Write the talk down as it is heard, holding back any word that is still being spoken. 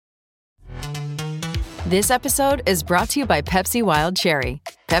This episode is brought to you by Pepsi Wild Cherry.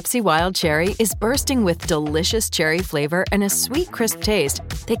 Pepsi Wild Cherry is bursting with delicious cherry flavor and a sweet, crisp taste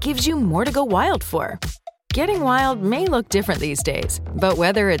that gives you more to go wild for. Getting wild may look different these days, but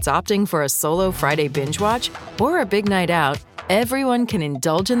whether it's opting for a solo Friday binge watch or a big night out, everyone can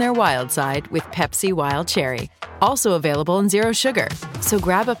indulge in their wild side with Pepsi Wild Cherry. Also available in Zero Sugar. So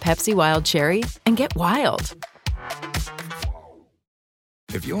grab a Pepsi Wild Cherry and get wild.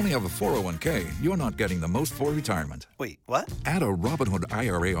 If you only have a 401k, you're not getting the most for retirement. Wait, what? Add a Robinhood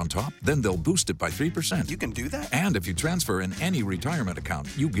IRA on top, then they'll boost it by 3%. You can do that? And if you transfer in any retirement account,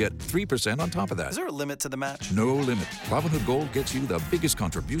 you get 3% on top of that. Is there a limit to the match? No limit. Robinhood Gold gets you the biggest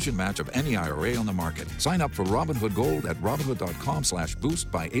contribution match of any IRA on the market. Sign up for Robinhood Gold at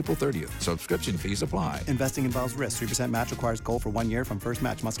Robinhood.com/boost by April 30th. Subscription fees apply. Investing involves risk. 3% match requires gold for 1 year from first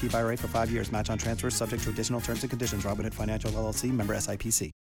match. Must keep IRA for 5 years. Match on transfers subject to additional terms and conditions. Robinhood Financial LLC, member SIPC.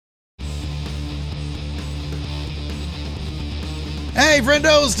 Hey,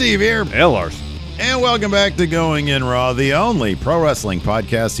 friendo, Steve here. Hey, Lars. And welcome back to Going In Raw, the only pro wrestling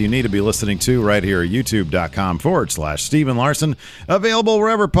podcast you need to be listening to right here at youtube.com/Steven Larson. Available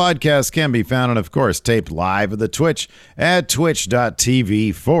wherever podcasts can be found, and of course, taped live at the Twitch at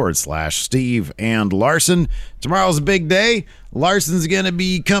twitch.tv/Steve and Larson. Tomorrow's a big day. Larson's going to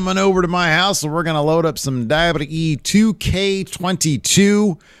be coming over to my house, so we're going to load up some WWE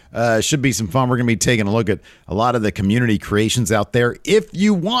 2K22. Should be some fun. We're going to be taking a look at a lot of the community creations out there. If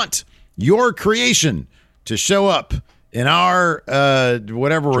you want your creation to show up in our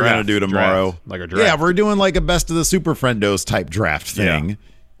whatever we're going to do tomorrow. Like a draft. Yeah, we're doing like a best of the Super Friendos type draft thing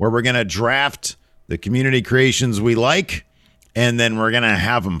where we're going to draft the community creations we like, and then we're going to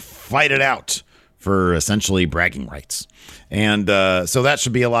have them fight it out for essentially bragging rights. And so that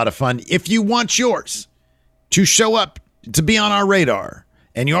should be a lot of fun. If you want yours to show up, to be on our radar,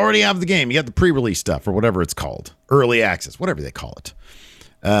 and you already have the game, you got the pre-release stuff or whatever it's called, early access, whatever they call it.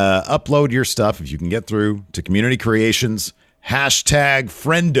 Upload your stuff if you can get through to Community Creations,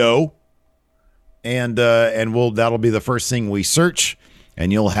 #Friendo, and that'll be the first thing we search,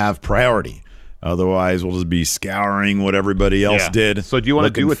 and you'll have priority. Otherwise, we'll just be scouring what everybody else did. So do you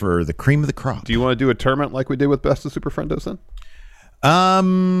want to do it for the cream of the crop? Do you want to do a tournament like we did with Best of Super Friendos then?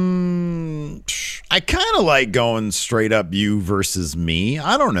 I kind of like going straight up you versus me.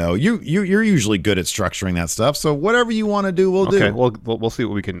 I don't know. You're usually good at structuring that stuff. So whatever you want to do, we'll do. Okay, we'll see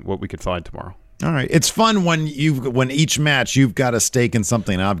what we can find tomorrow. All right. It's fun when each match you've got a stake in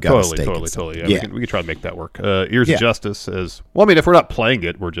something. I've got a stake in something. Yeah. We can try to make that work. Ears of Justice says, well, I mean, if we're not playing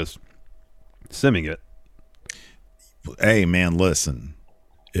it, we're just simming it. Hey, man, listen.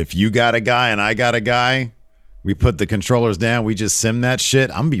 If you got a guy and I got a guy, we put the controllers down, we just sim that shit,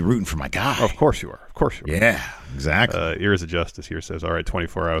 I'm going to be rooting for my guy. Of course you are. Yeah, exactly. Ears of Justice here says, all right,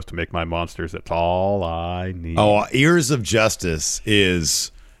 24 hours to make my monsters. That's all I need. Oh, Ears of Justice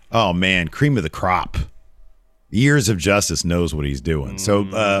is, oh, man, cream of the crop. Ears of Justice knows what he's doing. So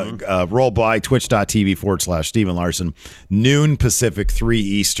roll by twitch.tv/Steven Larson, noon Pacific, 3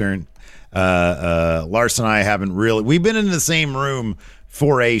 Eastern. Larson and I haven't really, we've been in the same room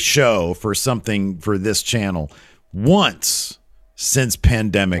for a show for something for this channel once since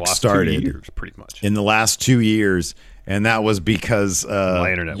pandemic started. 2 years, pretty much. In the last 2 years, and that was because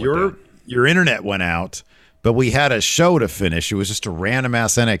my internet your internet went out, but we had a show to finish. It was just a random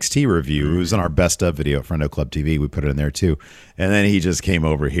ass NXT review. It was in our best of video at Friendo Club TV. We put it in there too. And then he just came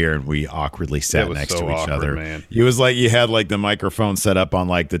over here and we awkwardly sat next to each other. Man. It was like you had like the microphone set up on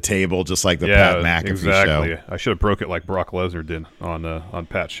like the table, just like the Pat McAfee show. I should have broke it like Brock Lesnar did on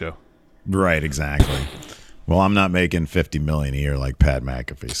Pat's show. Right, exactly. Well, I'm not making $50 million a year like Pat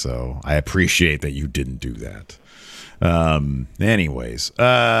McAfee, so I appreciate that you didn't do that. Anyways,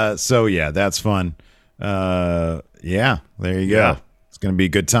 so yeah, that's fun. There you go. It's going to be a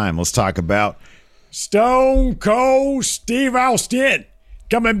good time. Let's talk about Stone Cold Steve Austin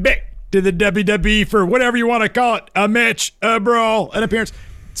coming back to the WWE for whatever you want to call it, a match, a brawl, an appearance.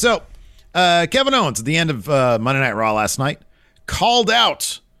 So, Kevin Owens at the end of Monday Night Raw last night called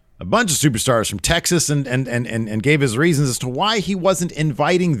out a bunch of superstars from Texas and gave his reasons as to why he wasn't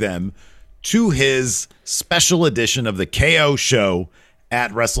inviting them to his special edition of the KO show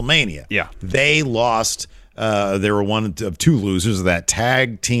at WrestleMania. Yeah. They lost. They were one of two losers of that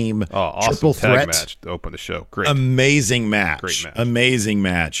tag team awesome triple tag threat match to open the show. Great. Amazing match. Great match. Amazing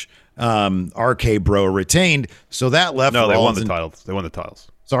match. RK Bro retained. So that left No, they Rollins won the titles. They won the titles.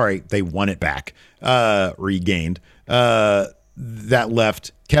 Sorry, they won it back. Regained. That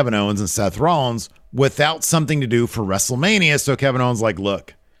left Kevin Owens and Seth Rollins without something to do for WrestleMania. So Kevin Owens like,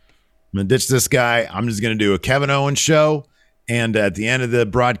 look, I'm going to ditch this guy. I'm just going to do a Kevin Owens show. And at the end of the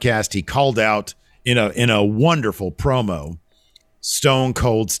broadcast, he called out in a wonderful promo, Stone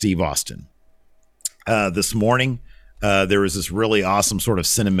Cold Steve Austin. This morning, there was this really awesome sort of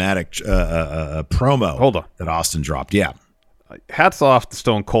cinematic promo. Hold on. That Austin dropped. Yeah. Hats off to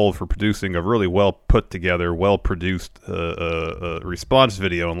Stone Cold for producing a really well put together, well produced response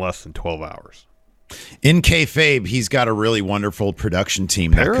video in less than 12 hours. In kayfabe, he's got a really wonderful production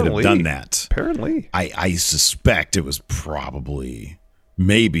team that could have done that. Apparently. I suspect it was probably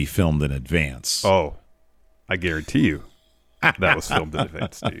maybe filmed in advance. Oh, I guarantee you that was filmed in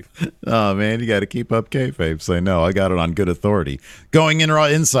advance, Steve. Oh, man, you got to keep up kayfabe. Say, no, I got it on good authority. Going in Raw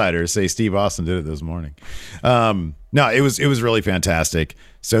Insiders, say Steve Austin did it this morning. No, it was really fantastic.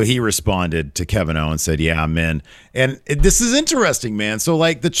 So he responded to Kevin Owens, said, yeah, I'm in. And this is interesting, man. So,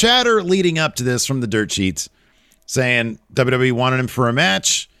 like, the chatter leading up to this from the dirt sheets saying WWE wanted him for a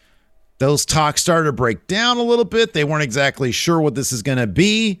match. Those talks started to break down a little bit. They weren't exactly sure what this is going to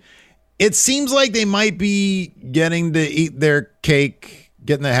be. It seems like they might be getting to eat their cake,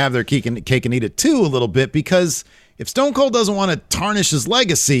 getting to have their cake and eat it too a little bit, because if Stone Cold doesn't want to tarnish his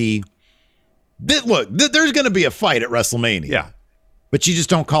legacy, there's going to be a fight at WrestleMania. Yeah. But you just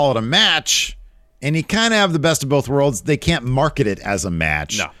don't call it a match, and you kind of have the best of both worlds. They can't market it as a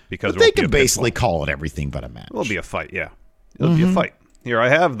match. No, because they can basically call it everything but a match. It'll be a fight, yeah. It'll be a fight. Here, I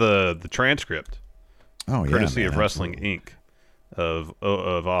have the transcript. Oh, yeah, courtesy man, of Wrestling Inc. of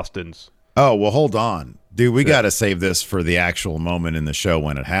Austin's. Oh, well, hold on. Dude, we got to save this for the actual moment in the show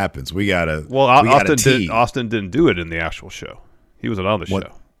when it happens. We got to. Well, Austin didn't do it in the actual show. He wasn't on the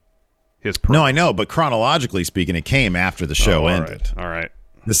show. No, I know, but chronologically speaking, it came after the show ended. All right.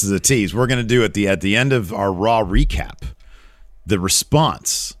 This is a tease. We're going to do at the end of our Raw recap, the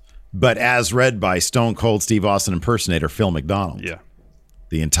response, but as read by Stone Cold Steve Austin impersonator Phil McDonald. Yeah.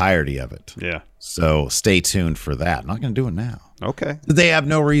 The entirety of it. Yeah. So stay tuned for that. I'm not going to do it now. Okay. They have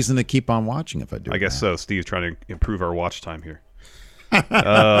no reason to keep on watching if I do it. I guess so. Steve's trying to improve our watch time here.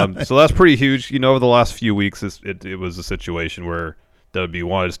 So that's pretty huge. Over the last few weeks, it was a situation where WWE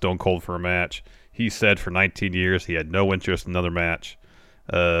wanted Stone Cold for a match. He said for 19 years he had no interest in another match.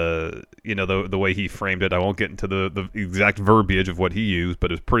 The way he framed it, I won't get into the exact verbiage of what he used,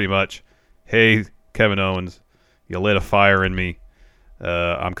 but it's pretty much, hey, Kevin Owens, you lit a fire in me.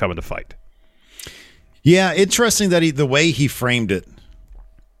 I'm coming to fight. Yeah, interesting that the way he framed it.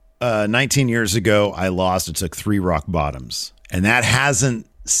 19 years ago, I lost. It took 3 rock bottoms, and that hasn't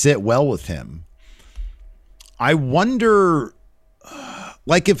sit well with him. I wonder,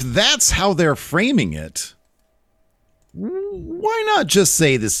 if that's how they're framing it, why not just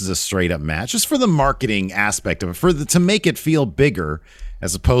say this is a straight up match, just for the marketing aspect of it, to make it feel bigger,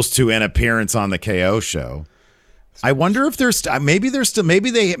 as opposed to an appearance on the KO show. I wonder if I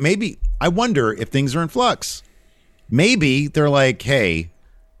wonder if things are in flux. Maybe they're like, hey,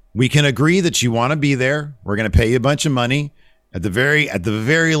 we can agree that you want to be there. We're going to pay you a bunch of money. At the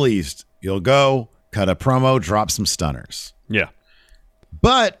very least, you'll go, cut a promo, drop some stunners. Yeah.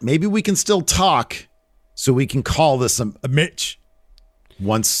 But maybe we can still talk so we can call this a match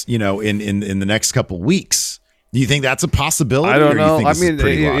once, in the next couple weeks. Do you think that's a possibility? I don't know.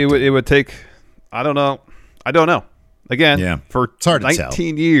 It would take, I don't know. Again, for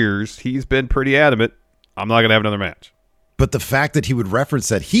 19 years, he's been pretty adamant, I'm not going to have another match. But the fact that he would reference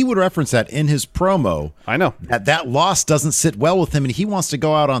that in his promo, I know that loss doesn't sit well with him, and he wants to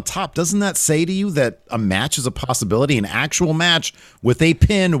go out on top. Doesn't that say to you that a match is a possibility, an actual match with a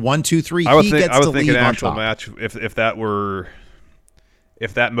pin, 1, 2, 3? I would think an actual match, if that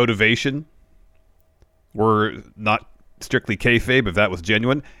motivation were not strictly kayfabe, if that was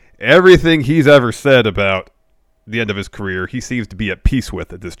genuine, everything he's ever said about the end of his career, he seems to be at peace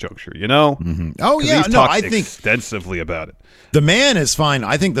with at this juncture, Mm-hmm. Oh, yeah. No, I think extensively about it. The man is fine.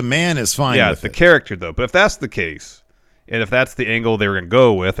 I think the man is fine. Yeah, the character, though. But if that's the case, and if that's the angle they were going to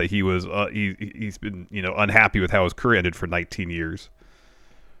go with, that he was, he's been, unhappy with how his career ended for 19 years.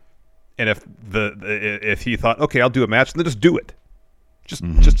 And if he thought, okay, I'll do a match, then just do it. Just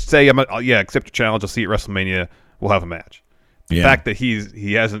say, accept your challenge. I'll see you at WrestleMania. We'll have a match. The fact that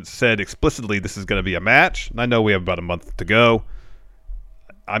he hasn't said explicitly this is going to be a match, and I know we have about a month to go.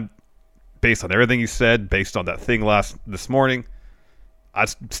 I'm based on everything he said, based on that thing this morning, I'd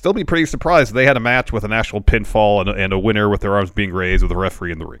still be pretty surprised if they had a match with an actual pinfall and a winner with their arms being raised with a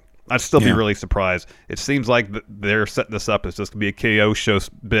referee in the ring. I'd still be really surprised. It seems like they're setting this up as just going to be a KO show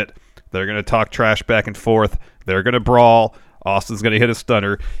bit. They're going to talk trash back and forth. They're going to brawl. Austin's going to hit a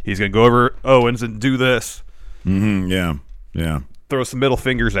stunner. He's going to go over Owens and do this. Yeah. Throw some middle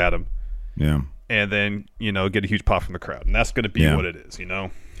fingers at him. Yeah. And then, get a huge pop from the crowd. And that's going to be what it is,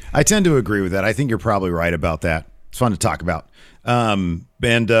 I tend to agree with that. I think you're probably right about that. It's fun to talk about. And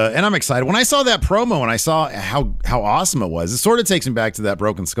I'm excited. When I saw that promo and I saw how awesome it was, it sort of takes me back to that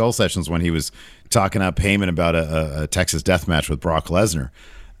Broken Skull sessions when he was talking up Heyman about a Texas death match with Brock Lesnar.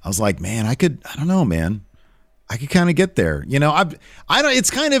 I was like, man, I don't know, man. I could kind of get there. You know,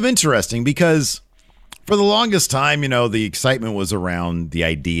 it's kind of interesting because for the longest time, you know, the excitement was around the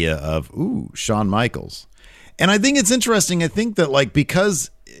idea of, Shawn Michaels. And I think it's interesting. I think that, like,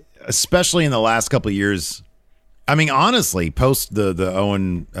 because especially in the last couple of years, I mean, honestly, post the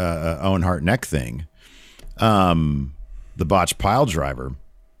Owen Hart neck thing, the botched pile driver,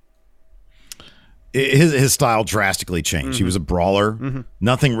 his style drastically changed. He was a brawler.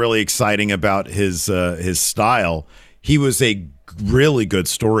 Nothing really exciting about his style. He was a really good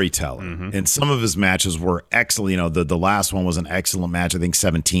storyteller, and some of his matches were excellent. You know, the last one was an excellent match. I think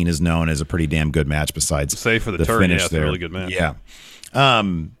 17 is known as a pretty damn good match. Besides, save for the turn, finish it's there. a really good match. Yeah.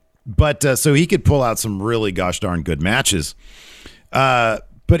 But so he could pull out some really gosh darn good matches.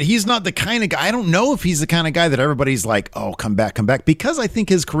 But he's not the kind of guy. I don't know if he's the kind of guy that everybody's like, oh, come back, because I think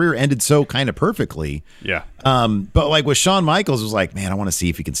his career ended so kind of perfectly. Yeah. But like with Shawn Michaels, it was like, man, I want to see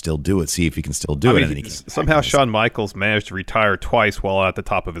if he can still do it. I mean, somehow Shawn Michaels managed to retire twice while at the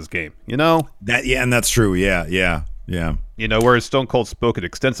top of his game. You know that, yeah, and that's true. Yeah. You know, whereas Stone Cold spoken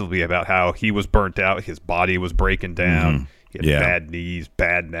extensively about how he was burnt out, his body was breaking down, he had bad knees,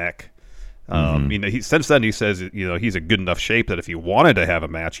 bad neck. You know, since then he says, you know, he's in good enough shape that if he wanted to have a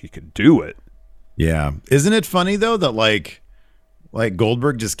match, he could do it. Yeah. Isn't it funny though that like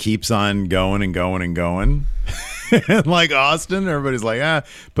Goldberg just keeps on going and going and going? And like Austin, everybody's like,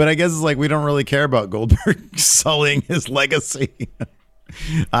 but I guess it's like we don't really care about Goldberg sullying his legacy.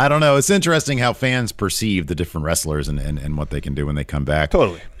 I don't know. It's interesting how fans perceive the different wrestlers and what they can do when they come back.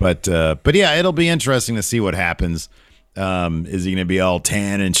 Totally. But yeah, it'll be interesting to see what happens. Is he going to be all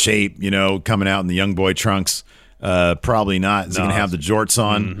tan and shape, you know, coming out in the young boy trunks? Probably not. Is he going to have the jorts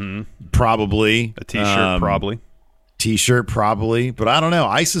on? Probably. A t-shirt, probably. T-shirt, probably. But I don't know.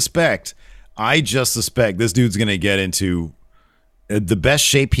 I just suspect this dude's going to get into the best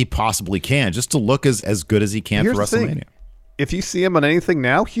shape he possibly can, just to look as good as he can for WrestleMania. If you see him on anything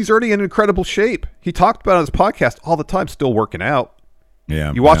now, he's already in incredible shape. He talked about it on his podcast all the time, still working out.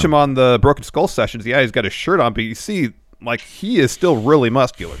 Yeah. You watch him on the Broken Skull sessions. Yeah, he's got his shirt on, but you see, like, he is still really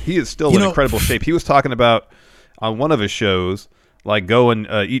muscular. He is still in incredible shape. He was talking about on one of his shows, like going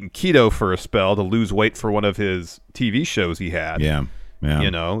eating keto for a spell to lose weight for one of his TV shows he had. Yeah.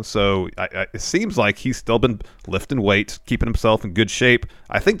 You know, so it seems like he's still been lifting weights, keeping himself in good shape.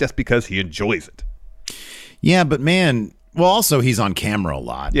 I think that's because he enjoys it. Yeah, but man, well, also he's on camera a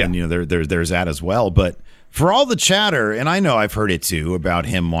lot. Yeah. And, you know, there's that as well. But for all the chatter, and I know I've heard it too, about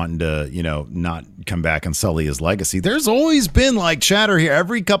him wanting to, you know, not come back and sully his legacy. There's always been like chatter here.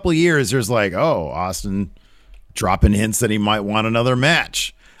 Every couple of years, there's like, oh, Austin dropping hints that he might want another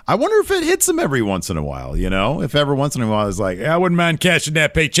match. I wonder if it hits him every once in a while, you know? If every once in a while it's like, I wouldn't mind cashing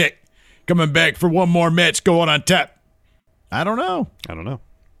that paycheck, coming back for one more match going on tap. I don't know.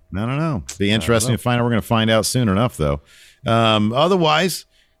 Be interesting to find out. We're going to find out soon enough, though. Otherwise,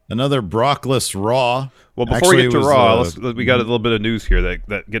 another Brockless Raw. Well, before we get to Raw, we got a little bit of news here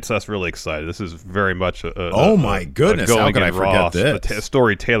that gets us really excited. This is very much my goodness, how could I forget this? A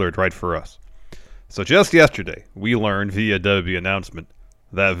story tailored right for us. So just yesterday, we learned via WWE announcement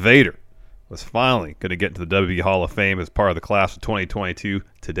that Vader was finally going to get into the WWE Hall of Fame as part of the class of 2022.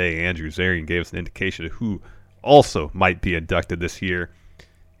 Today, Andrew Zarian gave us an indication of who also might be inducted this year.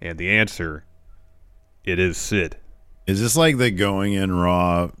 And the answer, it is Sid. Is this like the going in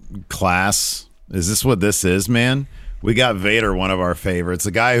Raw class? Is this what this is, man? We got Vader, one of our favorites,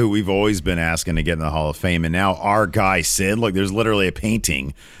 a guy who we've always been asking to get in the Hall of Fame, and now our guy Sid. Look, there's literally a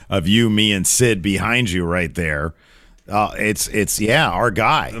painting of you, me, and Sid behind you right there. It's our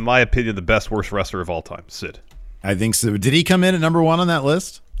guy. In my opinion, the best, worst wrestler of all time, Sid. I think so. Did he come in at number one on that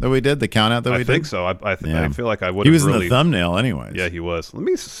list that we did? The count out that we did? I think so. I feel like I would. He was in the thumbnail, anyways. Yeah, he was. Let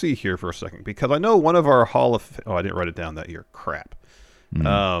me see here for a second because I know one of our Hall of. Oh, I didn't write it down that year. Crap.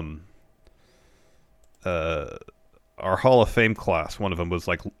 Our Hall of Fame class. One of them was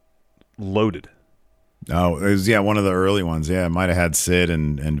like loaded. Oh, it was one of the early ones. Yeah, it might have had Sid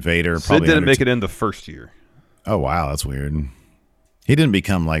and Vader. Sid didn't make it in the first year. Oh wow, that's weird. He didn't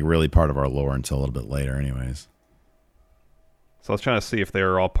become like really part of our lore until a little bit later, anyways. So I was trying to see if they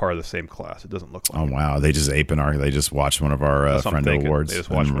were all part of the same class. It doesn't look like. Oh wow, they just watched one of our Friendo Awards. They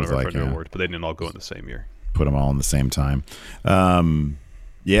just watched one of our Friendo Awards, but they didn't all go in the same year. Put them all in the same time.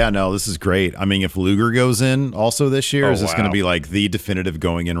 This is great. I mean, if Luger goes in also this year, is this going to be like the definitive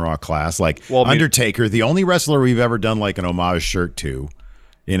going in Raw class? Like Undertaker, the only wrestler we've ever done like an homage shirt to.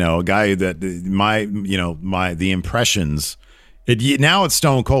 a guy that the impressions. Now it's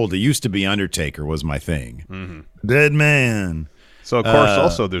Stone Cold. It used to be Undertaker was my thing. Mm-hmm. Dead man. So, of course,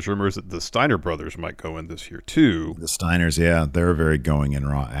 also there's rumors that the Steiner brothers might go in this year, too. The Steiners, yeah. They're a very going in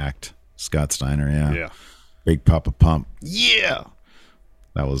Raw act. Scott Steiner, yeah. Yeah. Big Papa Pump. Yeah.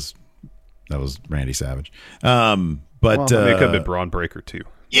 That was Randy Savage. But it could have been Braun Breaker, too.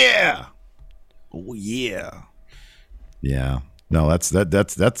 Yeah. Oh, yeah. Yeah. No, that's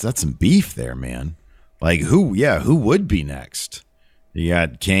some beef there, man. Like, who would be next? You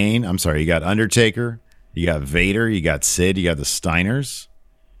got Kane. I'm sorry, you got Undertaker. You got Vader, you got Sid, you got the Steiners.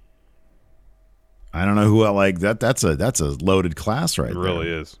 I don't know who like that. That's a loaded class right there. It really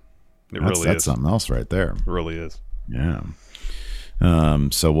is. That's something else right there. It really is. Yeah.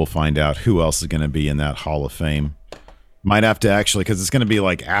 So we'll find out who else is going to be in that Hall of Fame. Might have to actually, because it's going to be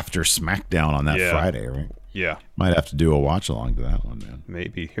like after SmackDown on that Friday, right? Yeah. Might have to do a watch along to that one, man.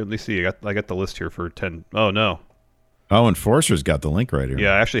 Maybe. Here, let me see. I got the list here for 10. Oh, no. Oh, Enforcer's got the link right here.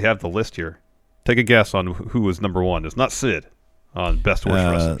 Yeah, I actually have the list here. Take a guess on who was number one. It's not Sid on Best Worst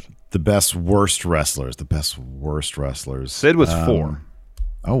Wrestlers. The Best Worst Wrestlers. The Best Worst Wrestlers. Sid was 4.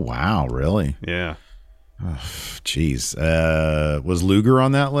 Oh, wow. Really? Yeah. Jeez. Was Luger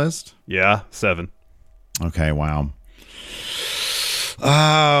on that list? Yeah, 7. Okay, wow.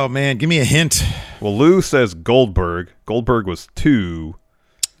 Oh, man. Give me a hint. Well, Lou says Goldberg. Goldberg was 2.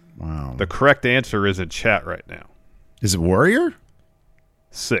 Wow. The correct answer is in chat right now. Is it Warrior?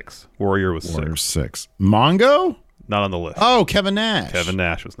 6. Warrior was Warrior 6. 6. Mongo? Not on the list. Oh, Kevin Nash. Kevin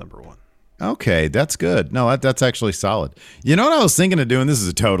Nash was number 1. Okay, that's good. No, that's actually solid. You know what I was thinking of doing? This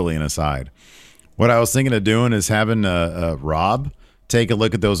is totally an aside. What I was thinking of doing is having Rob take a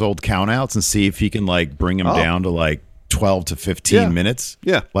look at those old countouts and see if he can like bring them down to like 12 to 15 minutes.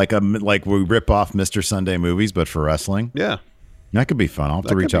 Yeah. Like we rip off Mr. Sunday movies, but for wrestling. Yeah. That could be fun. I'll have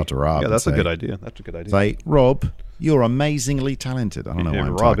to reach out to Rob. Yeah, that's a good idea. That's a good idea. Say, Rob, you're amazingly talented. I don't know why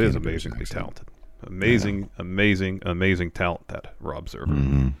I'm Rob talking is in a British amazingly accent. talented. Amazing talent, that Rob Zerver.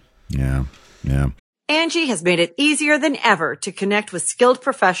 Mm-hmm. Yeah. Yeah. Angie has made it easier than ever to connect with skilled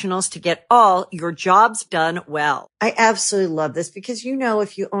professionals to get all your jobs done well. I absolutely love this because,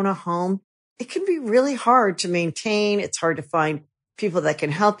 if you own a home, it can be really hard to maintain. It's hard to find people that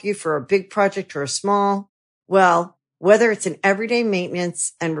can help you for a big project or a small. Well, whether it's in everyday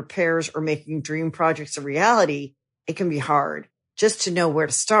maintenance and repairs or making dream projects a reality, it can be hard just to know where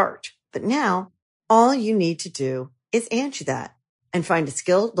to start. But now, all you need to do is Angie that and find a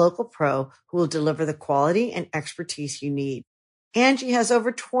skilled local pro who will deliver the quality and expertise you need. Angie has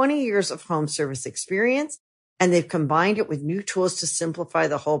over 20 years of home service experience, and they've combined it with new tools to simplify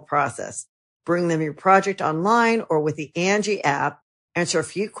the whole process. Bring them your project online or with the Angie app. Answer a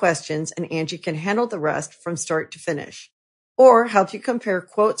few questions, and Angie can handle the rest from start to finish. Or help you compare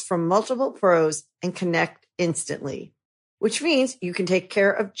quotes from multiple pros and connect instantly. Which means you can take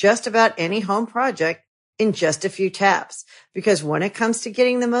care of just about any home project in just a few taps. Because when it comes to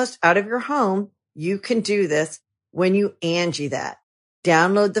getting the most out of your home, you can do this when you Angie that.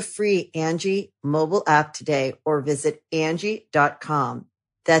 Download the free Angie mobile app today or visit Angie.com.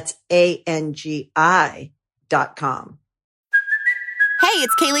 That's ANGI.com. Hey,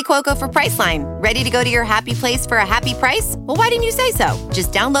 it's Kaylee Cuoco for Priceline. Ready to go to your happy place for a happy price? Well, why didn't you say so?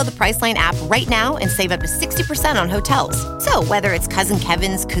 Just download the Priceline app right now and save up to 60% on hotels. So whether it's Cousin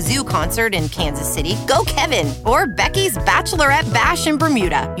Kevin's Kazoo Concert in Kansas City, go Kevin, or Becky's Bachelorette Bash in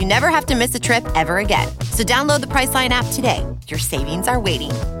Bermuda, you never have to miss a trip ever again. So download the Priceline app today. Your savings are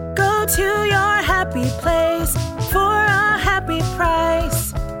waiting. Go to your happy place for a happy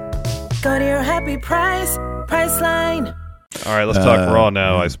price. Go to your happy price, Priceline. All right, let's talk Raw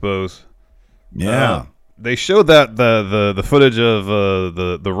now, I suppose. Yeah. They showed that the footage of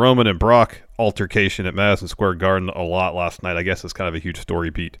the Roman and Brock altercation at Madison Square Garden a lot last night. I guess it's kind of a huge story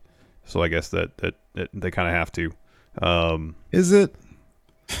beat, so I guess that they kind of have to. Is it?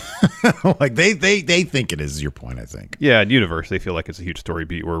 Like they think it is your point, I think. Yeah, in Universe, they feel like it's a huge story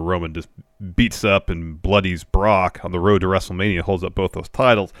beat where Roman just beats up and bloodies Brock on the road to WrestleMania, holds up both those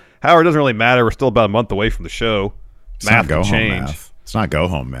titles. However, it doesn't really matter. We're still about a month away from the show. It's Math not can go change. home math. It's not go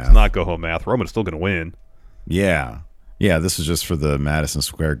home math. It's not go home math. Roman's still going to win. Yeah. Yeah, this is just for the Madison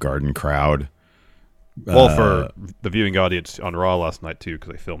Square Garden crowd. Well, for the viewing audience on Raw last night, too, because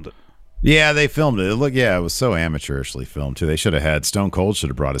they filmed it. Yeah, they filmed it. It was so amateurishly filmed, too. They should have had Stone Cold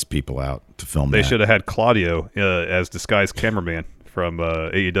should have brought his people out to film They that. should have had Claudio as disguised cameraman from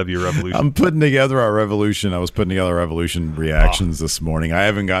AEW Revolution. I'm putting together our Revolution. I was putting together Revolution reactions this morning. I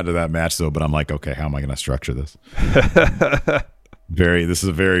haven't gotten to that match, though, but I'm like, okay, how am I going to structure this? This is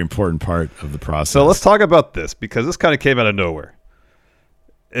a very important part of the process. So let's talk about this, because this kind of came out of nowhere.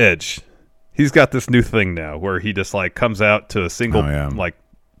 Edge. He's got this new thing now where he just like comes out to a single like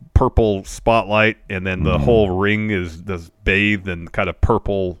purple spotlight, and then the whole ring is bathed in kind of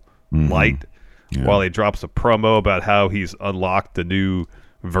purple light while he drops a promo about how he's unlocked a new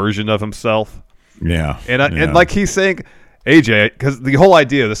version of himself. Yeah. And like he's saying, AJ, because the whole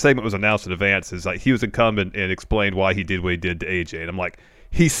idea of the segment was announced in advance, is like he was incumbent and explained why he did what he did to AJ. And I'm like,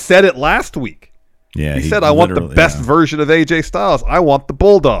 he said it last week. Yeah. He said, I want the best version of AJ Styles. I want the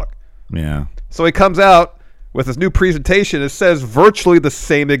Bulldog. Yeah. So he comes out with his new presentation. It says virtually the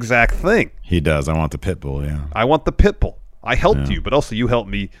same exact thing. He does. I want the Pitbull, yeah. I want the Pitbull. I helped you, but also you helped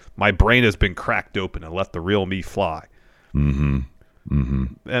me. My brain has been cracked open and let the real me fly. And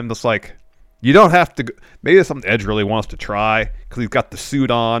it's like, you don't have to. Maybe it's something Edge really wants to try because he's got the suit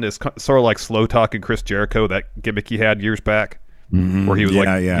on. It's sort of like slow talking Chris Jericho, that gimmick he had years back, where he was he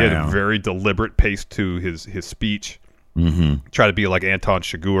had a very deliberate pace to his speech. Try to be like Anton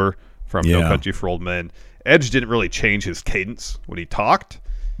Chigurh from No Country for Old Men. Edge didn't really change his cadence when he talked.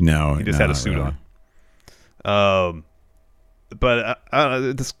 No, he just had a suit on. But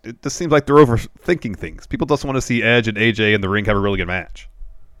it just seems like they're overthinking things. People just want to see Edge and AJ in the ring have a really good match.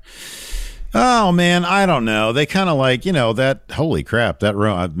 Oh, man, I don't know. They kind of like, that, holy crap,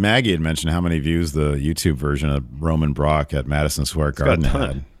 that Maggie had mentioned how many views the YouTube version of Roman Brock at Madison Square Garden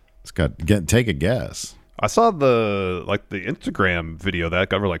had. Take a guess. I saw the Instagram video that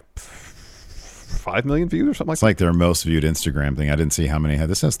got over like 5 million views or something like that. It's like their most viewed Instagram thing. I didn't see how many had.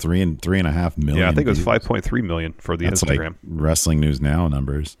 This has 3.5 million. Yeah, I think views. It was 5.3 million for the that's Instagram. Like Wrestling News Now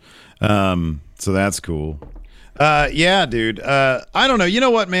numbers. So that's cool. Yeah, dude. I don't know. You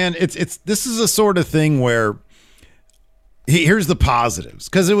know what, man? This is a sort of thing where here's the positives,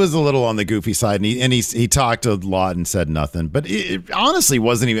 because it was a little on the goofy side, and he talked a lot and said nothing. But it honestly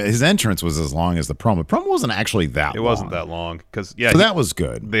wasn't even. His entrance was as long as the promo. Promo wasn't actually that. It wasn't that long because so that was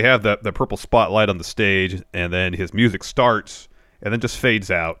good. They have the purple spotlight on the stage, and then his music starts, and then just fades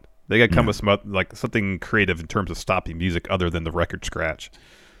out. They got to come with something creative in terms of stopping music other than the record scratch.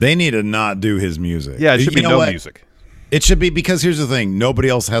 They need to not do his music. Yeah, it should be no music. It should be, because here's the thing: nobody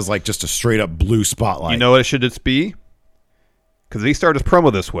else has like just a straight up blue spotlight. You know what it should just be? Because he started his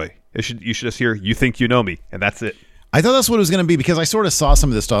promo this way. You should just hear, "You think you know me," and that's it. I thought that's what it was going to be, because I sort of saw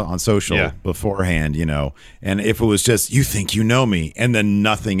some of this stuff on social beforehand, and if it was just, "You think you know me," and then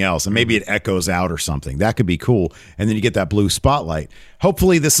nothing else, and maybe it echoes out or something, that could be cool. And then you get that blue spotlight.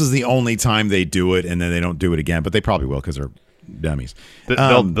 Hopefully this is the only time they do it, and then they don't do it again, but they probably will because they're dummies.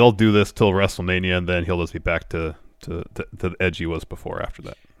 They'll do this till WrestleMania, and then he'll just be back to the Edge he was before after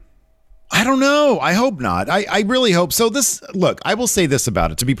that. I don't know. I hope not. I really hope so. Look, I will say this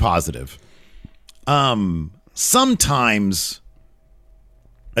about it to be positive. Sometimes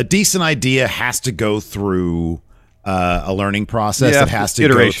a decent idea has to go through a learning process. It has to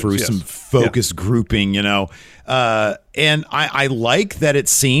go through some focus grouping, and I like that it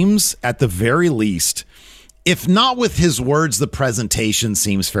seems, at the very least, if not with his words, the presentation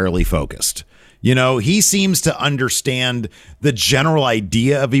seems fairly focused. He seems to understand the general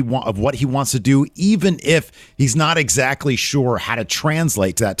idea of what he wants to do, even if he's not exactly sure how to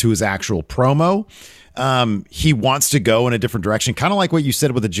translate that to his actual promo. He wants to go in a different direction, kind of like what you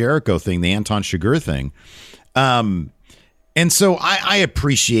said with the Jericho thing, the Anton Chigurh thing. And so I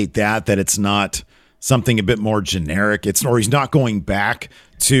appreciate that it's not something a bit more generic. Or he's not going back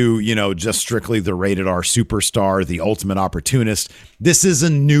to, just strictly the rated R superstar, the ultimate opportunist. This is a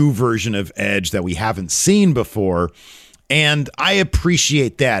new version of Edge that we haven't seen before. And I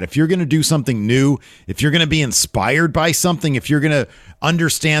appreciate that. If you're going to do something new, if you're going to be inspired by something, if you're going to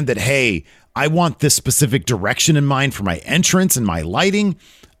understand that, hey, I want this specific direction in mind for my entrance and my lighting,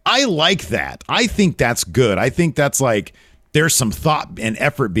 I like that. I think that's good. I think that's like, there's some thought and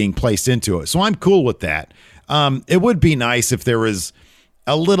effort being placed into it. So I'm cool with that. It would be nice if there was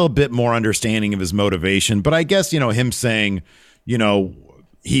a little bit more understanding of his motivation, but I guess, him saying,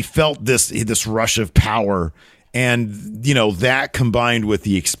 he felt this rush of power, and, that combined with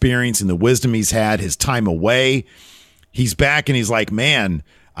the experience and the wisdom he's had, his time away, he's back and he's like, man,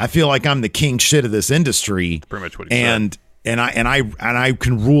 I feel like I'm the king shit of this industry. Pretty much what he said. And I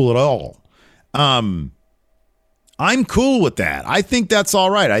can rule it all. I'm cool with that. I think that's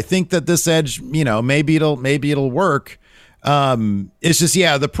all right. I think that this Edge, maybe it'll work. It's just,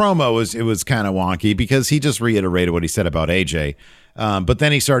 the promo was kind of wonky because he just reiterated what he said about AJ. But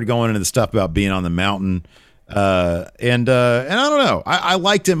then he started going into the stuff about being on the mountain. And I don't know. I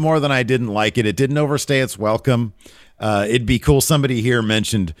liked it more than I didn't like it. It didn't overstay its welcome. It'd be cool. Somebody here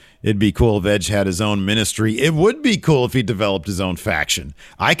mentioned it'd be cool if Edge had his own ministry. It would be cool if he developed his own faction.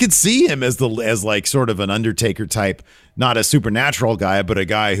 I could see him as like sort of an Undertaker type, not a supernatural guy, but a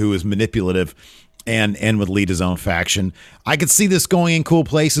guy who is manipulative and would lead his own faction. I could see this going in cool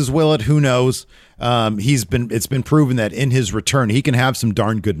places. Will it? Who knows? It's been proven that in his return, he can have some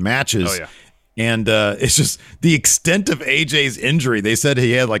darn good matches. Oh, yeah. And it's just the extent of AJ's injury. They said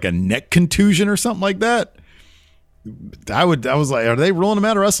he had like a neck contusion or something like that. I was like, are they rolling him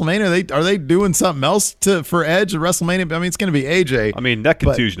out of WrestleMania? Are they doing something else for Edge at WrestleMania? I mean, it's going to be AJ. I mean, neck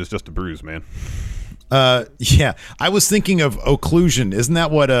contusion is just a bruise, man. Yeah, I was thinking of occlusion. Isn't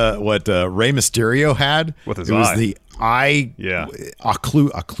that what Rey Mysterio had with his eye? It was the eye. Yeah,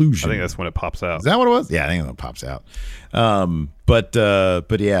 occlusion. I think that's when it pops out. Is that what it was? Yeah, I think it pops out.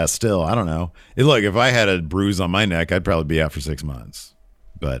 But yeah, still, I don't know. Look, if I had a bruise on my neck, I'd probably be out for 6 months.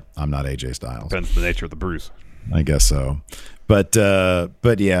 But I'm not AJ Styles. Depends on the nature of the bruise. I guess so. But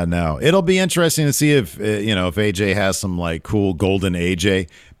yeah, no. It'll be interesting to see if if AJ has some like cool golden AJ.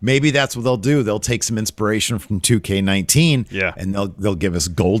 Maybe that's what they'll do. They'll take some inspiration from 2K19, yeah, and they'll give us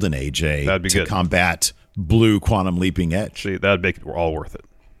golden AJ That'd be to good. Combat blue quantum leaping Edge. See, that'd make it all worth it.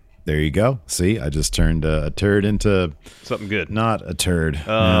 There you go. See, I just turned a turd into something good. Not a turd.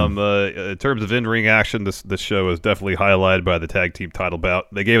 In terms of in-ring action, this show is definitely highlighted by the tag team title bout.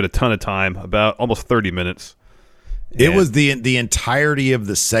 They gave it a ton of time, about almost 30 minutes. It was the entirety of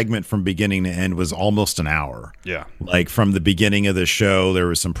the segment from beginning to end was almost an hour. Yeah. Like from the beginning of the show, there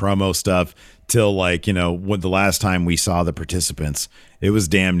was some promo stuff till when the last time we saw the participants, it was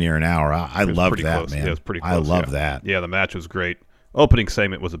damn near an hour. I loved that, close. man. Yeah, it was pretty close. I love that. Yeah, the match was great. Opening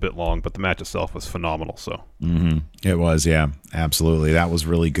segment was a bit long, but the match itself was phenomenal. So It was, yeah, absolutely. That was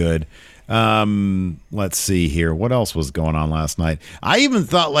really good. Let's see here. What else was going on last night? I even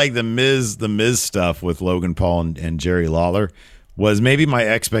thought like the Miz stuff with Logan Paul and Jerry Lawler was maybe my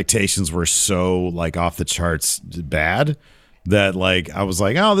expectations were so like off the charts bad that like I was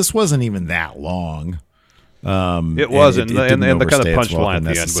like, oh, this wasn't even that long. It wasn't, and the kind of punchline at the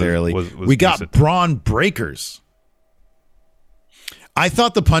necessarily. end was we got decent. Braun Breakers. I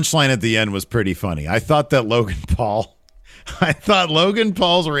thought the punchline at the end was pretty funny. I thought Logan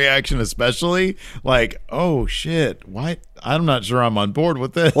Paul's reaction especially, like, oh, shit, what? I'm not sure I'm on board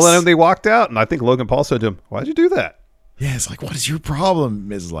with this. Well, then they walked out, and I think Logan Paul said to him, why'd you do that? Yeah, it's like, what is your problem?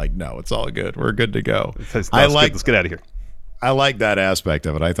 Miz is like, no, it's all good. We're good to go. Let's get out of here. I like that aspect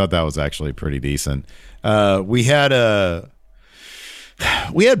of it. I thought that was actually pretty decent. We had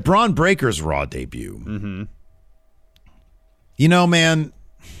Braun Breaker's Raw debut. Mm-hmm. Man,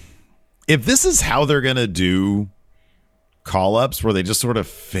 if this is how they're going to do call-ups where they just sort of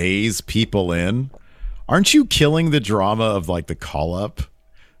phase people in, aren't you killing the drama of like the call-up?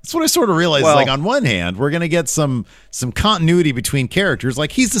 That's what I sort of realized. Well, like on one hand, we're going to get some continuity between characters.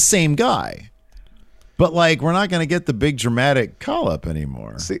 Like he's the same guy. But like we're not going to get the big dramatic call-up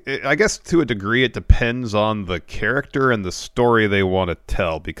anymore. See, I guess to a degree it depends on the character and the story they want to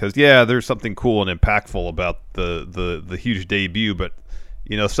tell. Because yeah, there's something cool and impactful about the huge debut. But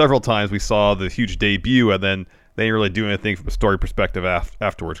several times we saw the huge debut and then they didn't really do anything from a story perspective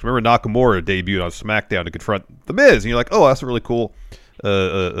afterwards. Remember Nakamura debuted on SmackDown to confront The Miz, and you're like, oh, that's really cool.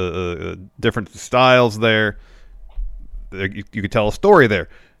 Different styles there. You could tell a story there.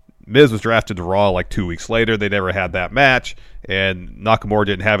 Miz was drafted to Raw like 2 weeks later. They never had that match, and Nakamura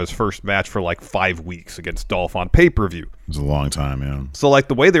didn't have his first match for like 5 weeks against Dolph on pay-per-view. It was a long time, yeah. So like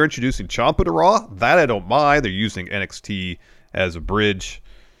the way they're introducing Ciampa to Raw, that I don't mind. They're using NXT as a bridge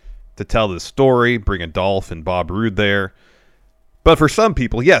to tell this story, bringing Dolph and Bob Roode there. But for some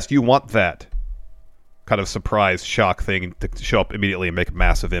people, yes, you want that kind of surprise shock thing to show up immediately and make a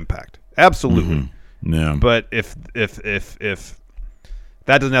massive impact. Absolutely. Mm-hmm. Yeah. But if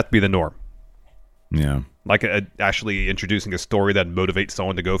that doesn't have to be the norm. Yeah. Like actually introducing a story that motivates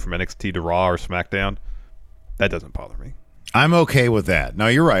someone to go from NXT to Raw or SmackDown, that doesn't bother me. I'm okay with that. No,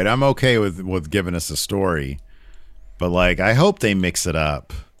 you're right. I'm okay with giving us a story. But like I hope they mix it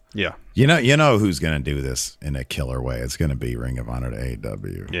up. Yeah. You know who's going to do this in a killer way? It's going to be Ring of Honor to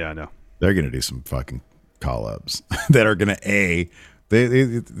AEW. Yeah, I know. They're going to do some fucking call-ups that are going to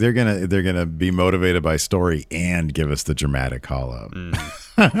they're gonna be motivated by story and give us the dramatic call-up.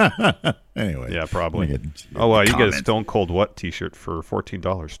 Anyway, yeah, probably. Oh wow, you get a Stone Cold What T-shirt for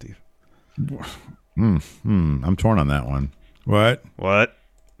 $14, Steve. I'm torn on that one. What?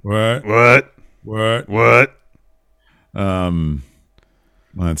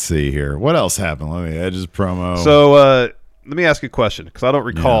 Let's see here. What else happened? Let me Edge's promo. So let me ask you a question because I don't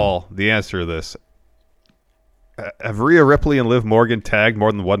recall the answer to this. Have Rhea Ripley and Liv Morgan tagged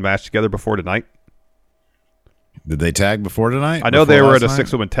more than one match together before tonight? Did they tag before tonight? I know they were at a night?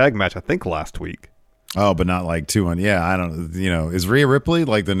 6-woman tag match, I think, last week. Oh, but not like 2-1. Yeah, I don't. Is Rhea Ripley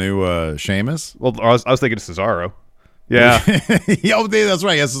like the new Sheamus? Well, I was thinking of Cesaro. Yeah. Oh, that's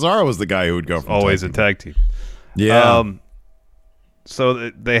right. Yeah, Cesaro was the guy who would go from always a tag team. Yeah. So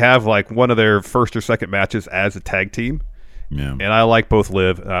they have like one of their first or second matches as a tag team. Yeah. And I like both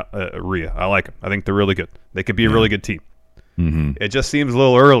Liv, Rhea. I like them. I think they're really good. They could be a really good team. Mm-hmm. It just seems a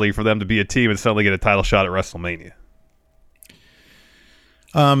little early for them to be a team and suddenly get a title shot at WrestleMania.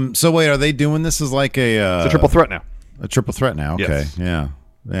 So wait, are they doing this as like It's a triple threat now. A triple threat now? Okay. Yes.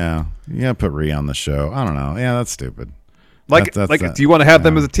 Yeah. Yeah, put Rhea on the show. I don't know. Yeah, that's stupid. Do you want to have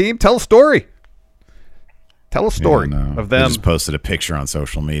them as a team? Tell a story. Tell a story of them. They just posted a picture on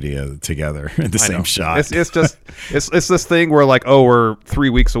social media together in the same shot. It's just it's this thing where like, oh, we're 3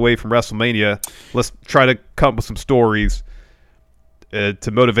 weeks away from WrestleMania. Let's try to come up with some stories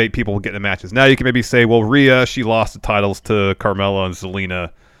to motivate people getting the matches. Now you can maybe say, well, Rhea, she lost the titles to Carmella and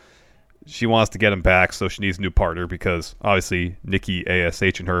Zelina. She wants to get them back, so she needs a new partner because obviously Nikki ASH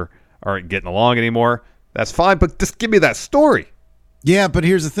and her aren't getting along anymore. That's fine, but just give me that story. Yeah, but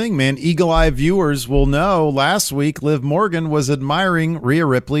here's the thing, man. Eagle-Eye viewers will know last week Liv Morgan was admiring Rhea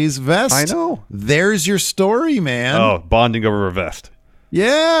Ripley's vest. I know. There's your story, man. Oh, bonding over a vest.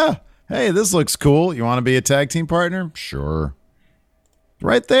 Yeah. Hey, this looks cool. You want to be a tag team partner? Sure.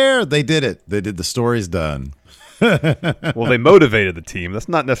 Right there. They did it. They did. The story's done. Well, they motivated the team. That's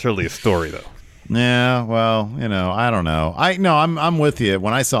not necessarily a story, though. Yeah, well, I don't know. I'm with you.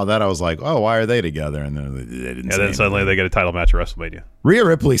 When I saw that, I was like, oh, why are they together? And then they didn't. And then suddenly they get a title match at WrestleMania. Rhea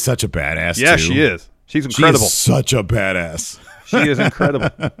Ripley's such a badass. Yeah, too. she is. She's incredible. She's such a badass. She is incredible.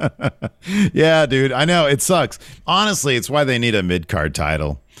 Yeah, dude. I know it sucks. Honestly, it's why they need a mid-card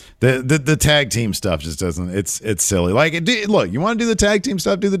title. The tag team stuff just doesn't. It's silly. Like, look, you want to do the tag team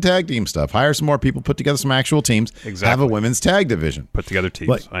stuff? Do the tag team stuff. Hire some more people. Put together some actual teams. Exactly. Have a women's tag division. Put together teams.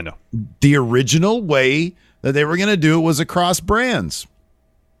 Like, I know. The original way that they were going to do it was across brands.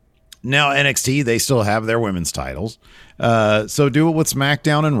 Now NXT, they still have their women's titles. So do it with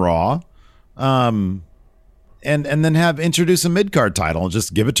SmackDown and Raw. And then introduce a mid-card title and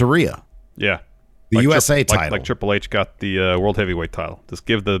just give it to Rhea. Yeah. The USA title. Like Triple H got the World Heavyweight title. Just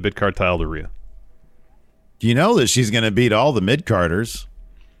give the mid-card title to Rhea. You know that she's going to beat all the mid-carders.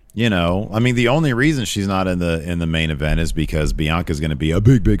 I mean, the only reason she's not in the main event is because Bianca's going to be a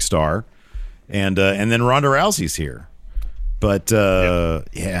big star. And then Ronda Rousey's here. But, and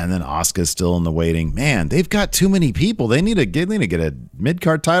then Asuka's still in the waiting. Man, they've got too many people. They need to get a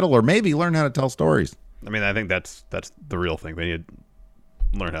mid-card title or maybe learn how to tell stories. I mean, I think that's the real thing. They need to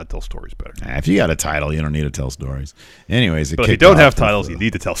learn how to tell stories better. If you got a title, you don't need to tell stories. Anyways, but if you don't have titles, you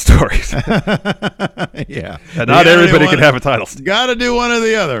need to tell stories. Yeah. And not everybody can have a title. Got to do one or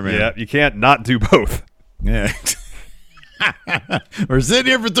the other, man. Yeah, you can't not do both. Yeah. We're sitting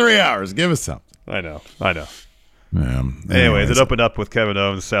here for 3 hours. Give us something. I know. Anyways, it opened up with Kevin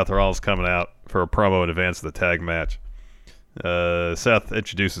Owens, Seth Rollins coming out for a promo in advance of the tag match. Seth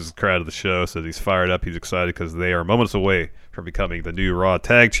introduces the crowd to the show, says he's fired up, he's excited because they are moments away from becoming the new Raw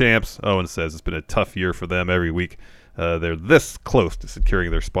Tag Champs. Owens says it's been a tough year for them every week. They're this close to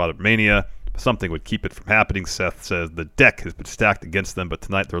securing their spot at Mania. Something would keep it from happening. Seth says the deck has been stacked against them, but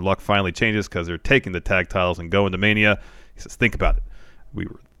tonight their luck finally changes because they're taking the tag titles and going to Mania. He says, think about it. We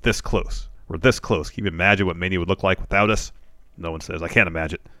were this close. We're this close. Can you imagine what Mania would look like without us? No one says, I can't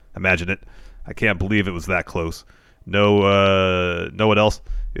imagine it. I can't believe it was that close. No one else.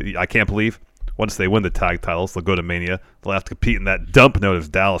 I can't believe. Once they win the tag titles, they'll go to Mania. They'll have to compete in that dump known as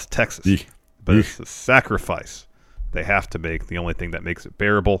Dallas, Texas. But it's a sacrifice they have to make. The only thing that makes it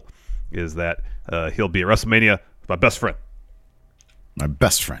bearable is that he'll be at WrestleMania with my best friend. My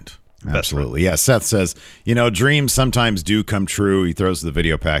best friend. Absolutely. Yeah, Seth says, dreams sometimes do come true. He throws the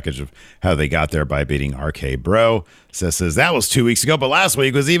video package of how they got there by beating RK Bro. Seth says, that was 2 weeks ago, but last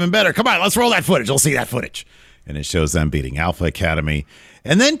week was even better. Come on, let's roll that footage. We'll see that footage. And it shows them beating Alpha Academy.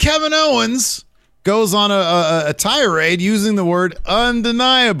 And then Kevin Owens goes on a tirade using the word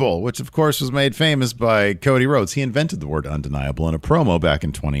undeniable, which, of course, was made famous by Cody Rhodes. He invented the word undeniable in a promo back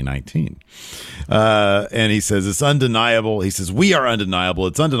in 2019. And he says, it's undeniable. He says, we are undeniable.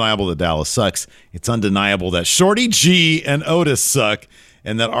 It's undeniable that Dallas sucks. It's undeniable that Shorty G and Otis suck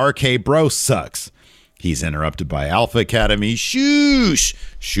and that RK Bro sucks. He's interrupted by Alpha Academy. Shoosh.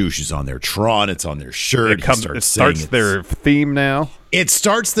 Shoosh is on their Tron. It's on their shirt. It starts their theme now. It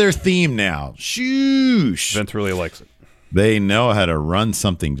starts their theme now. Shoosh. Vince really likes it. They know how to run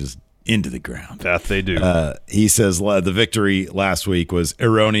something just into the ground. That they do. He says the victory last week was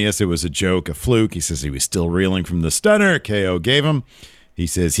erroneous. It was a joke, a fluke. He says he was still reeling from the stunner KO gave him. He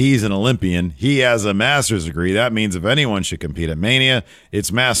says he's an Olympian. He has a master's degree. That means if anyone should compete at Mania,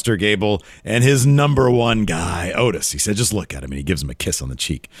 it's Master Gable and his number one guy, Otis. He said, just look at him, and he gives him a kiss on the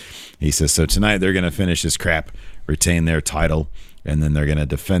cheek. He says, so tonight they're going to finish this crap, retain their title, and then they're going to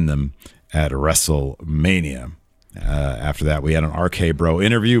defend them at WrestleMania. After that, we had an RK Bro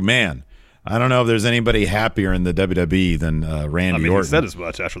interview. Man, I don't know if there's anybody happier in the WWE than Randy Orton. He said as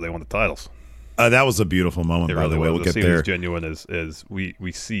much after they won the titles. That was a beautiful moment, by the way. We'll get there. As genuine as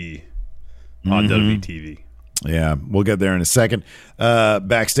we see on WTV. Yeah, we'll get there in a second.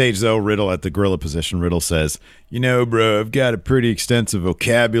 Backstage, though, Riddle at the gorilla position. Riddle says, bro, I've got a pretty extensive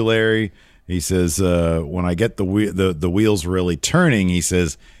vocabulary. He says, when I get the wheels really turning, he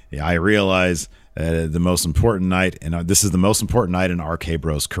says, I realize the most important night, and this is the most important night in RK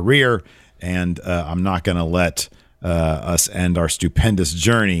Bro's career, and I'm not going to let us end our stupendous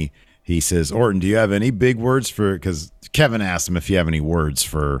journey. He says, Orton, do you have any big words for, because Kevin asked him if you have any words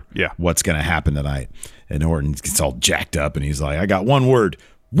for what's going to happen tonight. And Orton gets all jacked up, and he's like, I got one word,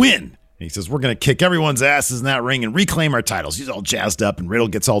 win. And he says, we're going to kick everyone's asses in that ring and reclaim our titles. He's all jazzed up, and Riddle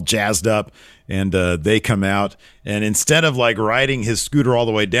gets all jazzed up, and they come out. And instead of like riding his scooter all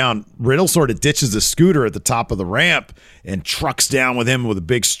the way down, Riddle sort of ditches the scooter at the top of the ramp and trucks down with him with a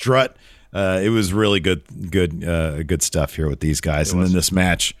big strut. It was really good stuff here with these guys. And then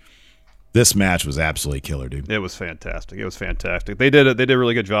this match was absolutely killer, dude. It was fantastic. They did a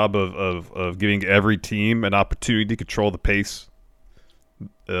really good job of giving every team an opportunity to control the pace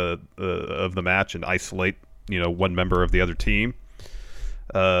of the match and isolate, one member of the other team.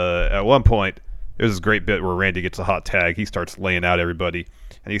 At one point, there's this great bit where Randy gets a hot tag. He starts laying out everybody,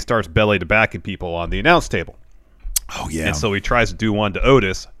 and he starts belly to backing people on the announce table. Oh, yeah. And so he tries to do one to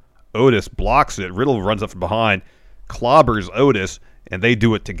Otis. Otis blocks it. Riddle runs up from behind, clobbers Otis, and they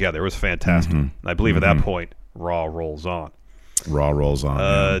do it together. It was fantastic. And I believe at that point, Raw rolls on.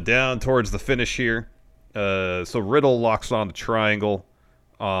 Down towards the finish here. So Riddle locks on the triangle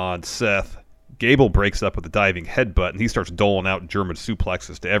on Seth. Gable breaks up with a diving headbutt, and he starts doling out German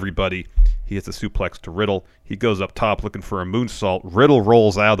suplexes to everybody. He hits a suplex to Riddle. He goes up top looking for a moonsault. Riddle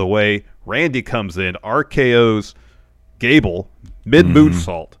rolls out of the way. Randy comes in, RKO's Gable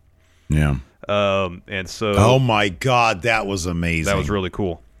mid-moonsault. Yeah. And so, oh my God, that was amazing. That was really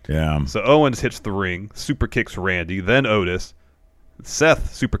cool. Yeah. So Owens hits the ring, super kicks Randy, then Otis.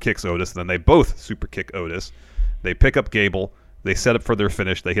 Seth super kicks Otis, and then they both super kick Otis. They pick up Gable. They set up for their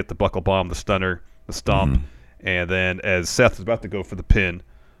finish. They hit the buckle bomb, the stunner, the stomp, and then as Seth is about to go for the pin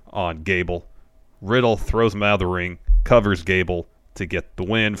on Gable, Riddle throws him out of the ring, covers Gable to get the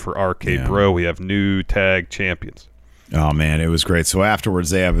win for RK Bro. We have new tag champions. Oh, man, it was great. So afterwards,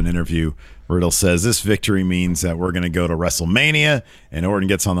 they have an interview. Riddle says this victory means that we're going to go to WrestleMania, and Orton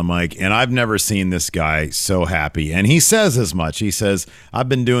gets on the mic, and I've never seen this guy so happy. And he says as much. He says, I've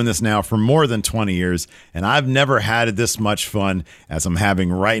been doing this now for more than 20 years, and I've never had this much fun as I'm having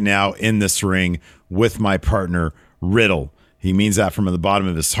right now in this ring with my partner, Riddle. He means that from the bottom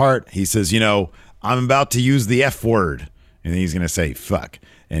of his heart. He says, I'm about to use the F word, and he's going to say fuck,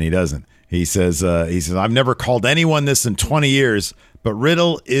 and he doesn't. He says, I've never called anyone this in 20 years, but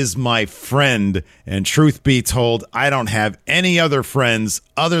Riddle is my friend. And truth be told, I don't have any other friends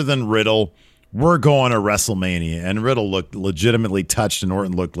other than Riddle. We're going to WrestleMania. And Riddle looked legitimately touched, and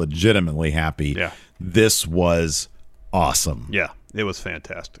Orton looked legitimately happy. Yeah. This was awesome. Yeah, it was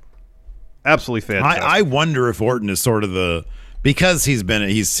fantastic. Absolutely fantastic. I wonder if Orton is sort of because he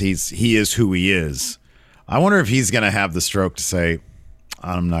is who he is. I wonder if he's going to have the stroke to say,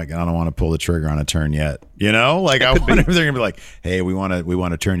 I don't want to pull the trigger on a turn yet. I wonder if they're gonna be like, hey, we want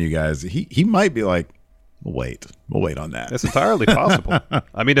to turn you guys. He might be like, we'll wait on that. It's entirely possible.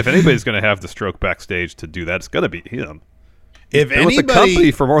 I mean, if anybody's gonna have the stroke backstage to do that, it's gonna be him. If anybody with the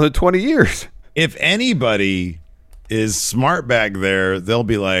company for more than 20 years. If anybody is smart back there, they'll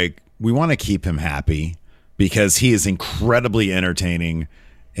be like, we want to keep him happy because he is incredibly entertaining.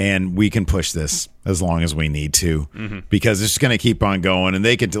 And we can push this as long as we need to because it's just going to keep on going. And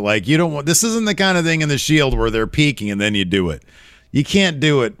they can this isn't the kind of thing in the Shield where they're peaking and then you do it. You can't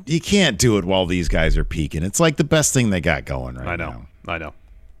do it. You can't do it while these guys are peaking. It's like the best thing they got going right now. I know.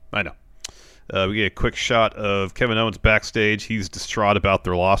 We get a quick shot of Kevin Owens backstage. He's distraught about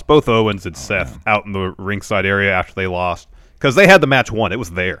their loss. Both Owens and Seth out in the ringside area after they lost because they had the match won. It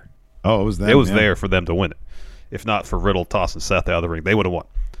was there. Oh, it was there. It was there for them to win it. If not for Riddle tossing Seth out of the ring, they would have won.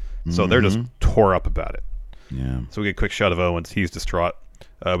 So they're just tore up about it. Yeah. So we get a quick shot of Owens. He's distraught.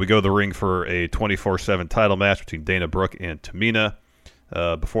 We go to the ring for a 24/7 title match between Dana Brooke and Tamina.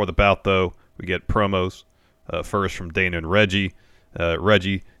 Before the bout, though, we get promos. First from Dana and Reggie.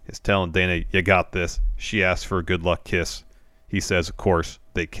 Reggie is telling Dana, you got this. She asks for a good luck kiss. He says, of course,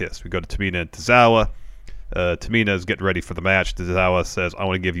 they kiss. We go to Tamina and Tozawa. Tamina is getting ready for the match. Tozawa says, I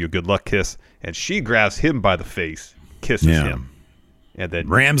want to give you a good luck kiss. And she grabs him by the face, kisses him. And then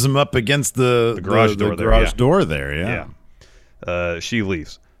rams him up against the garage door there. She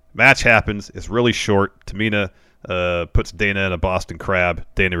leaves. Match happens. It's really short. Tamina puts Dana in a Boston Crab.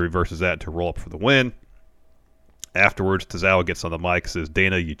 Dana reverses that to roll up for the win. Afterwards, Tozawa gets on the mic and says,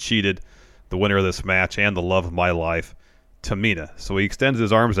 Dana, you cheated. The winner of this match and the love of my life, Tamina. So he extends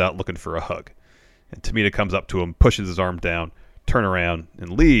his arms out looking for a hug. And Tamina comes up to him, pushes his arm down, turn around, and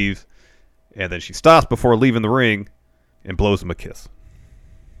leaves. And then she stops before leaving the ring and blows him a kiss.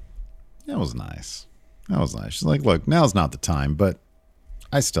 That was nice. She's like, look, now's not the time, but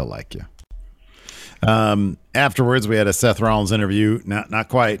I still like you. Afterwards, we had a Seth Rollins interview. Not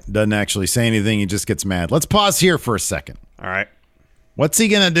quite. Doesn't actually say anything. He just gets mad. Let's pause here for a second. All right. What's he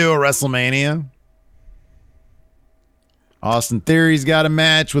going to do at WrestleMania? Austin Theory's got a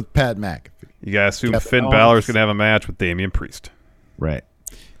match with Pat McAfee. You guys assume Finn Balor's going to have a match with Damian Priest. Right.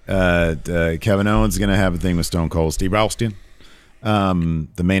 Kevin Owens is going to have a thing with Stone Cold Steve Austin.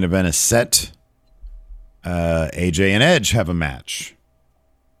 The main event is set. AJ and Edge have a match.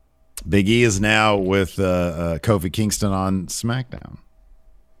 Big E is now with Kofi Kingston on SmackDown.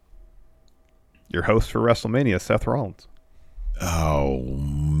 Your host for WrestleMania, Seth Rollins. Oh,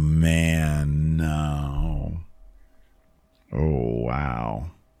 man, no. Oh,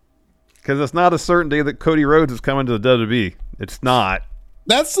 wow. Because it's not a certainty that Cody Rhodes is coming to the WWE. It's not.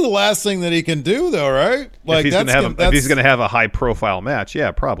 That's the last thing that he can do, though, right? Like, if he's going to have a high-profile match,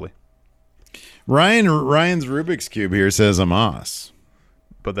 yeah, probably. Ryan's Rubik's Cube here says Amos.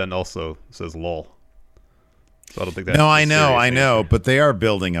 But then also says lol. So I don't think that's... No, I know, but they are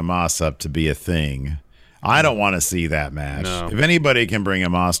building Amos up to be a thing. I don't want to see that match. No. If anybody can bring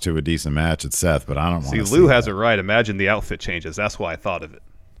Amos to a decent match, it's Seth, but I don't want to see Lou has it right. Imagine the outfit changes. That's why I thought of it.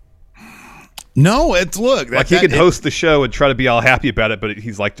 No, it's look. Like he could host the show and try to be all happy about it, but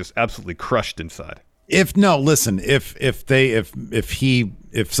he's like just absolutely crushed inside. If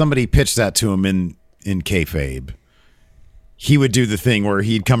somebody pitched that to him in kayfabe, he would do the thing where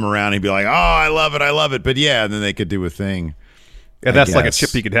he'd come around and he'd be like, "Oh, I love it," but yeah, and then they could do a thing. Yeah, that's like a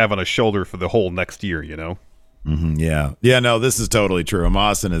chip he could have on his shoulder for the whole next year, you know. Mm-hmm, yeah. No, this is totally true.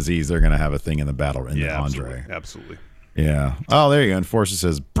 Amos and Aziz, they're going to have a thing in the battle in the Andre. Absolutely. Yeah. Oh, there you go. And Forza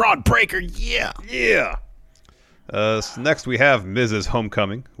says, Broad Breaker, yeah. So next we have Miz's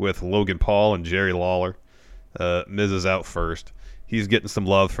Homecoming with Logan Paul and Jerry Lawler. Miz is out first. He's getting some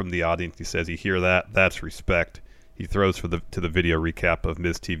love from the audience. He says, you hear that? That's respect. He throws to the video recap of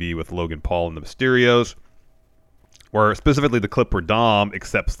Miz TV with Logan Paul and the Mysterios, where specifically the clip where Dom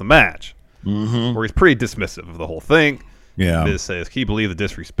accepts the match, where he's pretty dismissive of the whole thing. Yeah. Miz says, can you believe the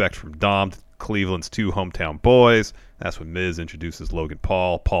disrespect from Dom to Cleveland's two hometown boys? That's when Miz introduces Logan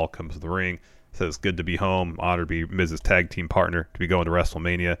Paul. Paul comes to the ring, says, good to be home. Honored to be Miz's tag team partner, to be going to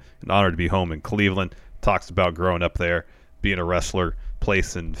WrestleMania. An honor to be home in Cleveland. Talks about growing up there, being a wrestler,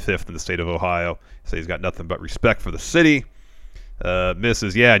 placing 5th in the state of Ohio. So he's got nothing but respect for the city. Miz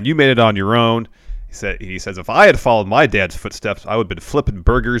says, yeah, and you made it on your own. He says, if I had followed my dad's footsteps, I would have been flipping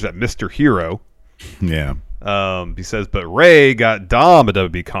burgers at Mr. Hero. Yeah. He says, but Ray got Dom a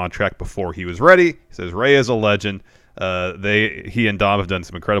WB contract before he was ready. He says, Ray is a legend. He and Dom have done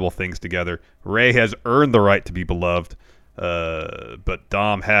some incredible things together. Ray has earned the right to be beloved, but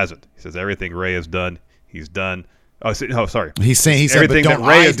Dom hasn't. He says, everything Ray has done, he's done. Oh, sorry. He said, everything but don't that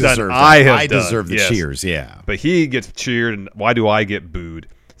Ray has deserve done, I deserve the yes. cheers, yeah. But he gets cheered, and why do I get booed?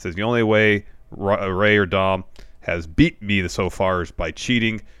 He says, the only way Ray or Dom has beat me so far is by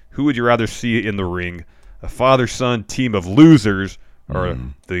cheating. Who would you rather see in the ring? A father-son team of losers or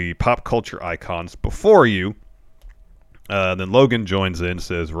the pop culture icons before you? Then Logan joins in,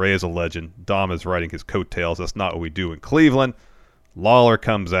 says, Ray is a legend. Dom is riding his coattails. That's not what we do in Cleveland. Lawler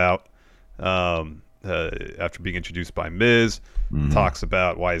comes out after being introduced by Miz, talks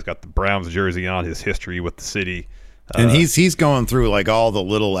about why he's got the Browns jersey on, his history with the city. And he's going through like all the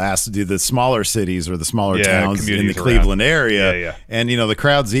little the smaller cities or the smaller towns in the Cleveland area. Yeah. And, the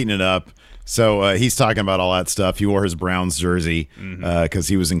crowd's eating it up. So he's talking about all that stuff. He wore his Browns jersey because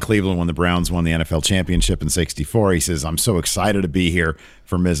he was in Cleveland when the Browns won the NFL championship in '64. He says, I'm so excited to be here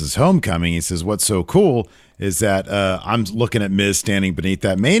for Miz's homecoming. He says, what's so cool is that I'm looking at Miz standing beneath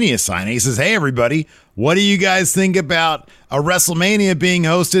that Mania sign. And he says, hey, everybody, what do you guys think about a WrestleMania being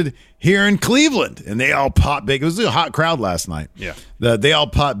hosted here in Cleveland? And they all pop big. It was a hot crowd last night. Yeah. They all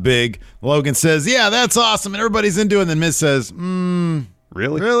pop big. Logan says, yeah, that's awesome. And everybody's into it. And then Miz says,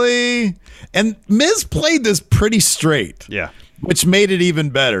 Really? And Miz played this pretty straight. Yeah. Which made it even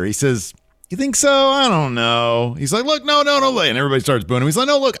better. He says, You think so? I don't know. He's like, look, no. And everybody starts booing him. He's like,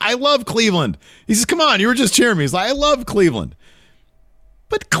 no, look, I love Cleveland. He says, come on, you were just cheering me. He's like, I love Cleveland.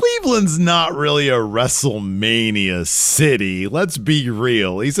 But Cleveland's not really a WrestleMania city. Let's be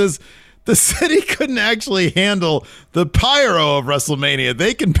real. He says the city couldn't actually handle the pyro of WrestleMania.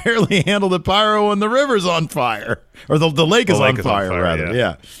 They can barely handle the pyro when the river's on fire. Or the lake is on fire, rather.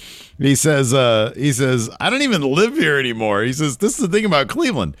 Yeah. He says, I don't even live here anymore. He says, this is the thing about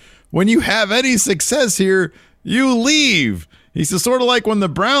Cleveland. When you have any success here, you leave. He says, sort of like when the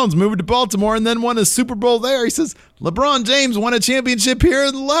Browns moved to Baltimore and then won a Super Bowl there. He says, LeBron James won a championship here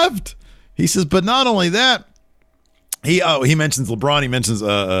and left. He says, but not only that, he mentions LeBron. He mentions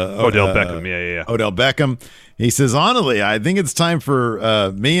Odell Beckham. Yeah. Odell Beckham. He says, honestly, I think it's time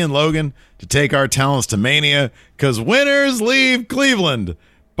for me and Logan to take our talents to Mania because winners leave Cleveland.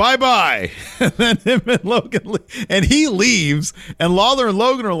 Bye-bye. And then him and Logan and he leaves, and Lawler and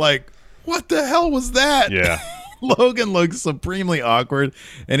Logan are like, what the hell was that? Yeah. Logan looks supremely awkward,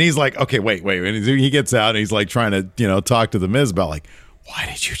 and he's like, okay, wait. And he gets out, and he's like trying to, talk to The Miz about like, why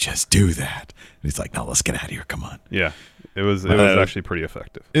did you just do that? And he's like, no, let's get out of here. Come on. Yeah. It was actually pretty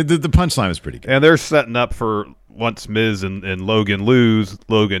effective. The punchline was pretty good. And they're setting up for once Miz and Logan lose,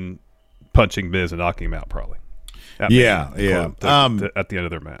 Logan punching Miz and knocking him out probably. At the end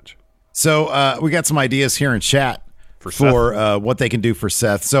of their match. So we got some ideas here in chat for what they can do for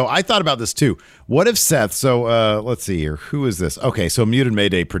Seth. So I thought about this too. What if Seth, let's see here. Who is this? Okay, so Muted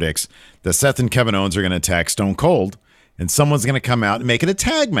Mayday predicts that Seth and Kevin Owens are going to attack Stone Cold, and someone's going to come out and make it a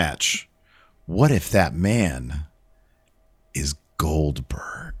tag match. What if that man is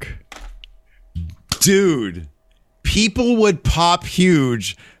Goldberg? Dude, people would pop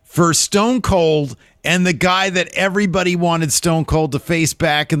huge for Stone Cold and the guy that everybody wanted Stone Cold to face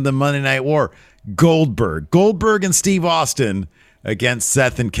back in the Monday Night War, Goldberg. Goldberg and Steve Austin against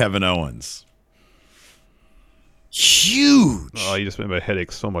Seth and Kevin Owens. Huge. Oh, you just made my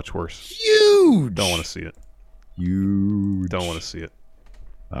headache so much worse. Huge. Don't want to see it. Huge. Don't want to see it.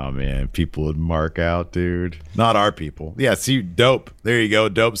 Oh, man. People would mark out, dude. Not our people. Yeah, see, Dope. There you go.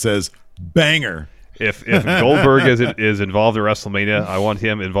 Dope says, banger. If Goldberg is involved in WrestleMania, I want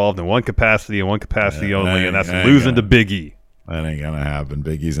him involved in one capacity and one capacity only, and that's losing to Big E. That ain't going to happen.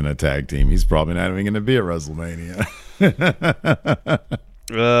 Big E's in a tag team. He's probably not even going to be at WrestleMania.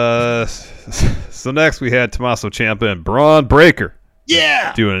 So next we had Tommaso Ciampa and Braun Breaker.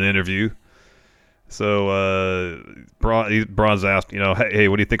 Yeah! Doing an interview. So Braun's asked, hey,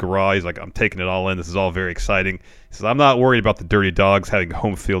 what do you think of Raw? He's like, I'm taking it all in. This is all very exciting. He says, I'm not worried about the Dirty Dogs having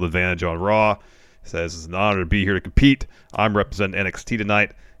home field advantage on Raw. He says, it's an honor to be here to compete. I'm representing NXT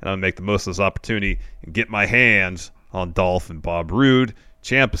tonight, and I'm going to make the most of this opportunity and get my hands on Dolph and Bob Roode.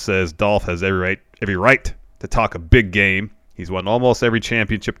 Ciampa says Dolph has every right to talk a big game. He's won almost every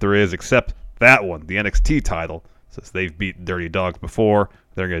championship there is except that one, the NXT title. Since they've beaten Dirty Dogs before,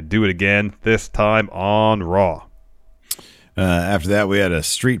 they're going to do it again, this time on Raw. After that, we had a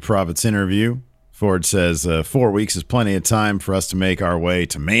Street Profits interview. Ford says 4 weeks is plenty of time for us to make our way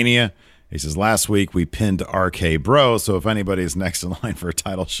to Mania. He says, last week we pinned RK Bro, so if anybody is next in line for a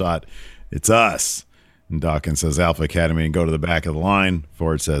title shot, it's us. And Dawkins says Alpha Academy and go to the back of the line.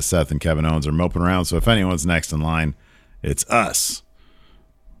 Ford says Seth and Kevin Owens are moping around, so if anyone's next in line, it's us.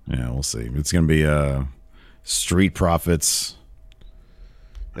 Yeah, we'll see. It's going to be Street Profits,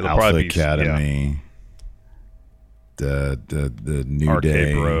 Alpha Academy, the New RK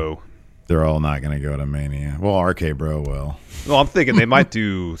Day. Bro. They're all not going to go to Mania. Well, RK Bro will. Well, I'm thinking they might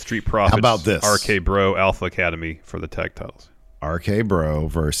do Street Profits. How about this? RK Bro, Alpha Academy for the tag titles. RK Bro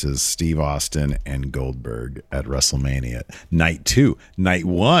versus Steve Austin and Goldberg at WrestleMania. Night 2. Night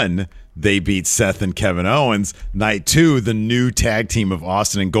 1, they beat Seth and Kevin Owens. Night 2, the new tag team of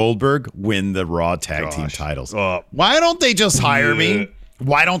Austin and Goldberg win the Raw tag team titles. Why don't they just hire me?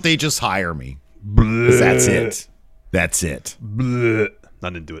 Why don't they just hire me? 'Cause that's it. That's it.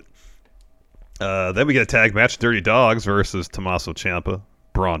 Not into it. Then we get a tag match, Dirty Dogs versus Tommaso Ciampa,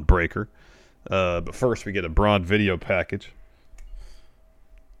 Braun Breaker. But first we get a Braun video package.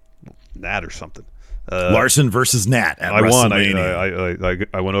 Nat or something. Larson versus Nat at WrestleMania.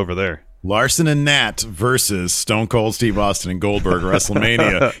 I went over there. Larson and Nat versus Stone Cold Steve Austin and Goldberg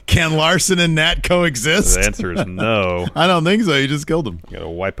WrestleMania. Can Larson and Nat coexist? The answer is no. I don't think so. You just killed him. Got to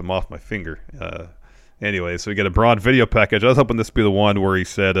wipe him off my finger. Anyway, so we get a Braun video package. I was hoping this would be the one where he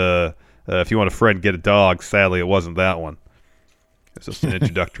said, if you want a friend, get a dog. Sadly, it wasn't that one. It's just an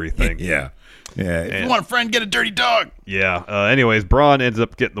introductory thing. Yeah. If you want a friend, get a dirty dog. Yeah. Anyways, Braun ends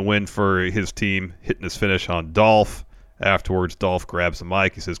up getting the win for his team, hitting his finish on Dolph. Afterwards, Dolph grabs the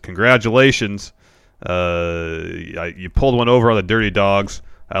mic. He says, congratulations. You pulled one over on the Dirty Dogs.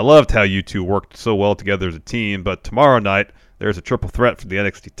 I loved how you two worked so well together as a team, but tomorrow night there's a triple threat for the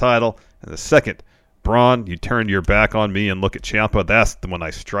NXT title, and the second, Braun, you turn your back on me and look at Ciampa, that's the when I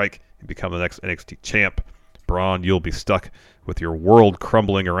strike and become the next NXT champ. Braun, you'll be stuck with your world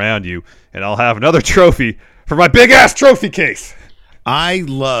crumbling around you, and I'll have another trophy for my big-ass trophy case.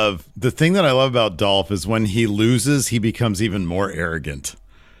 The thing that I love about Dolph is when he loses, he becomes even more arrogant.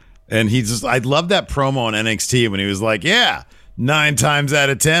 And I love that promo on NXT when he was like, yeah, 9 times out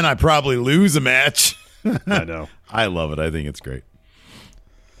of 10, I probably lose a match. I know. I love it. I think it's great.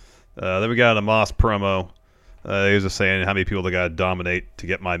 Then we got a Moss promo. He was just saying how many people they got to dominate to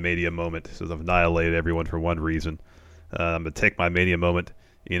get my Mania moment. He says, I've annihilated everyone for one reason. I'm going to take my Mania moment,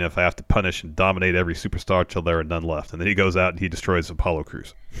 even if I have to punish and dominate every superstar till there are none left. And then he goes out and he destroys Apollo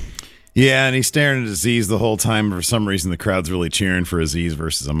Crews. Yeah, and he's staring at Aziz the whole time. For some reason, the crowd's really cheering for Aziz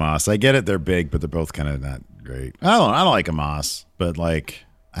versus Amos. I get it; they're big, but they're both kind of not great. I don't like Amos, but like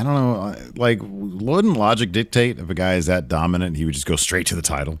I don't know. Like, wouldn't logic dictate if a guy is that dominant, he would just go straight to the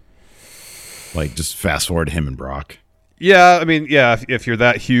title? Like, just fast forward to him and Brock. Yeah, I mean, yeah, if you're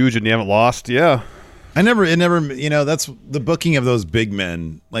that huge and you haven't lost, yeah. It never, that's the booking of those big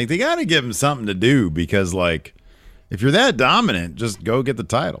men. Like, they got to give him something to do because, like, if you're that dominant, just go get the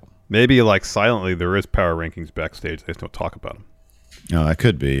title. Maybe, like, silently there is power rankings backstage. They just don't talk about him. Oh, that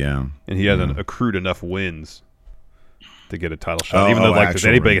could be, yeah. And he hasn't accrued enough wins to get a title shot. Even though, like, does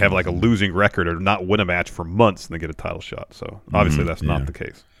anybody have, like, a losing record or not win a match for months and they get a title shot? So, obviously, that's not the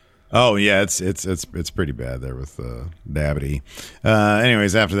case. Oh yeah, it's pretty bad there with Dabney.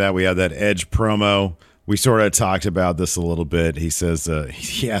 Anyways, after that we had that Edge promo. We sort of talked about this a little bit. He says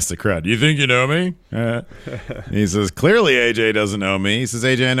he asked the crowd, "Do you think you know me?" He says, "Clearly AJ doesn't know me." He says,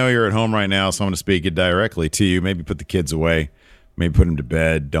 "AJ, I know you're at home right now, so I'm going to speak it directly to you. Maybe put the kids away. Maybe put them to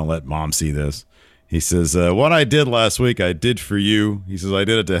bed. Don't let mom see this." He says, "What I did last week, I did for you." He says, "I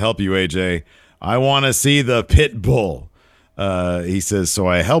did it to help you, AJ. I want to see the pit bull." He says, "So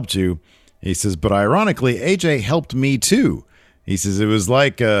I helped you." He says, "But ironically, AJ helped me too." He says, "It was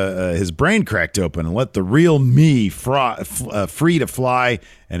like his brain cracked open and let the real me free to fly,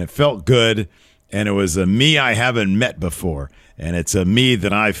 and it felt good. And it was a me I haven't met before, and it's a me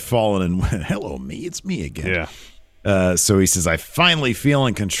that I've fallen in." Hello, me. It's me again. Yeah. So he says, "I finally feel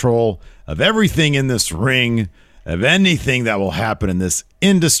in control of everything in this ring, of anything that will happen in this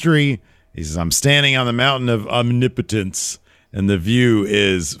industry." He says, "I'm standing on the mountain of omnipotence, and the view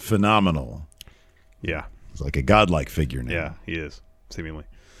is phenomenal." Yeah. He's like a godlike figure now. Yeah, he is, seemingly.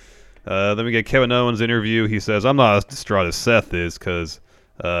 Then we get Kevin Owens' interview. He says, "I'm not as distraught as Seth is because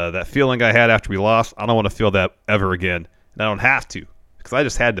that feeling I had after we lost, I don't want to feel that ever again. And I don't have to because I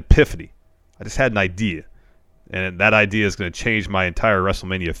just had an epiphany. I just had an idea. And that idea is going to change my entire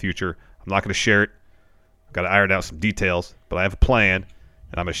WrestleMania future. I'm not going to share it. I've got to iron out some details, but I have a plan.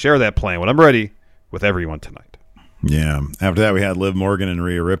 And I'm going to share that plan when I'm ready with everyone tonight." Yeah. After that, we had Liv Morgan and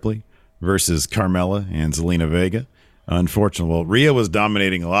Rhea Ripley versus Carmella and Zelina Vega. Unfortunately, well, Rhea was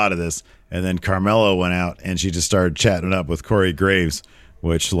dominating a lot of this, and then Carmella went out and she just started chatting it up with Corey Graves,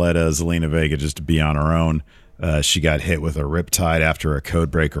 which led Zelina Vega just to be on her own. She got hit with a riptide after a code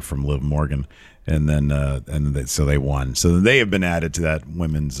breaker from Liv Morgan, and then so they won. So they have been added to that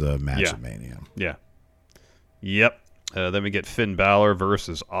women's match at Mania. Yeah. Yep. Then we get Finn Balor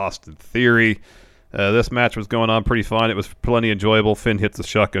versus Austin Theory. This match was going on pretty fine. It was plenty enjoyable. Finn hits the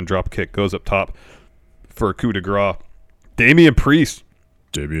shotgun drop kick, goes up top for a coup de grace. Damian Priest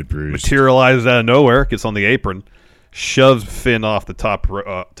materializes out of nowhere, gets on the apron, shoves Finn off the top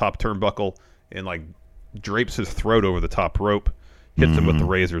turnbuckle, and like drapes his throat over the top rope, hits him with the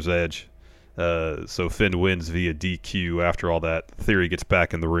razor's edge. So Finn wins via DQ. After all that, Theory gets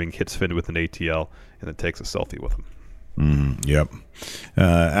back in the ring, hits Finn with an ATL, and then takes a selfie with him. Yep.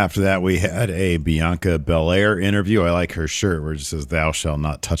 After that, we had a Bianca Belair interview. I like her shirt where it says, "Thou shalt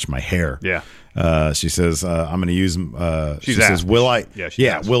not touch my hair." Yeah. She says, "I'm going to use." She says, "Will I?"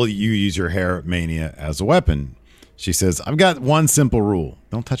 Will you use your hair at Mania as a weapon? She says, "I've got one simple rule: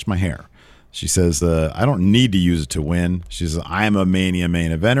 don't touch my hair." She says, "I don't need to use it to win." She says, "I am a Mania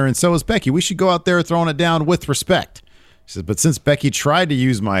main eventer, and so is Becky. We should go out there throwing it down with respect." She says, "But since Becky tried to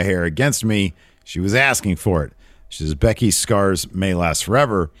use my hair against me, she was asking for it." She says, "Becky's scars may last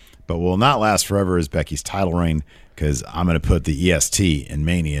forever, but will not last forever as Becky's title reign, because I'm going to put the EST in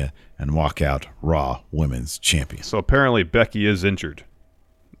Mania and walk out Raw Women's Champion." So apparently Becky is injured.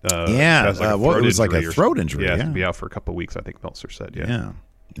 What was like a throat injury? Yeah, to be out for a couple of weeks, I think Meltzer said.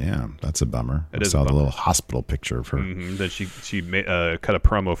 Yeah, that's a bummer. I saw the little hospital picture of her. Mm-hmm. Then she cut a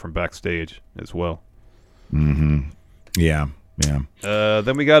promo from backstage as well. Mm-hmm. Yeah.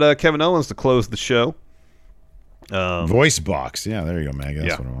 Then we got Kevin Owens to close the show. Voice box. Yeah, there you go, Mag.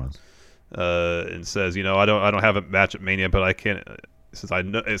 That's what it was. And says, I don't have a match at Mania, but I can't. Since I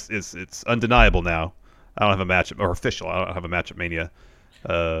know it's undeniable now. I don't have a match or official. I don't have a match at Mania,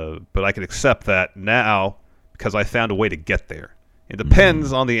 but I can accept that now because I found a way to get there. It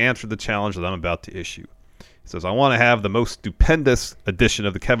depends on the answer to the challenge that I'm about to issue. He says, I want to have the most stupendous edition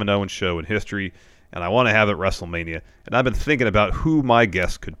of the Kevin Owens Show in history, and I want to have it at WrestleMania. And I've been thinking about who my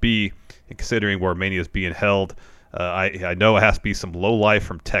guest could be, and considering where Mania is being held. I know it has to be some lowlife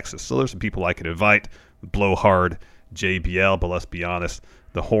from Texas, so there's some people I could invite. Blowhard, JBL, but let's be honest,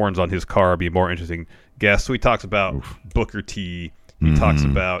 the horns on his car would be a more interesting guest. So he talks about Booker T. He talks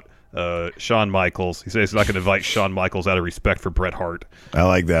about Shawn Michaels. He says he's not going to invite Shawn Michaels out of respect for Bret Hart. I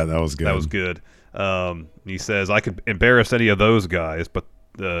like that. That was good. That was good. He says I could embarrass any of those guys, but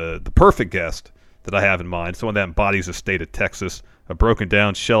the perfect guest that I have in mind, someone that embodies the state of Texas, a broken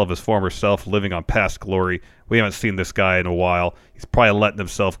down shell of his former self living on past glory. We haven't seen this guy in a while. He's probably letting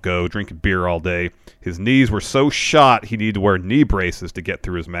himself go, drinking beer all day. His knees were so shot he needed to wear knee braces to get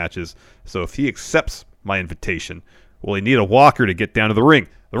through his matches. So if he accepts my invitation, will he need a walker to get down to the ring?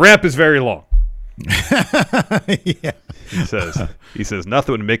 The ramp is very long. Yeah. He says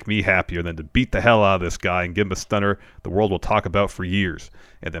nothing would make me happier than to beat the hell out of this guy and give him a stunner the world will talk about for years,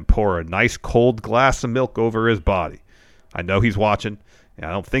 and then pour a nice cold glass of milk over his body. I know he's watching, and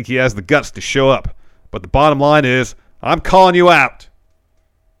I don't think he has the guts to show up, but the bottom line is I'm calling you out.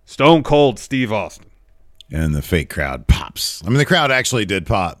 Stone Cold Steve Austin. And the fake crowd pops. I mean, the crowd actually did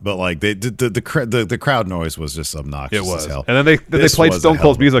pop, but like the crowd noise was just obnoxious. It was. As hell. And then they played Stone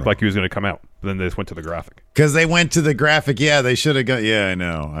Cold's music like he was going to come out. But then they just went to the graphic. Because they went to the graphic. Yeah, they should have got. Yeah, I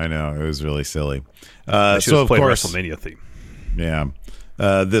know. It was really silly. They should have played WrestleMania theme. Yeah.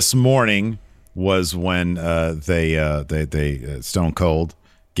 This morning was when they Stone Cold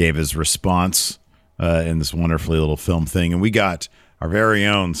gave his response in this wonderfully little film thing, and we got our very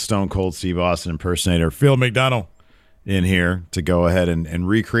own Stone Cold Steve Austin impersonator, Phil McDonald, in here to go ahead and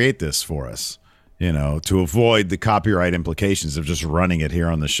recreate this for us, to avoid the copyright implications of just running it here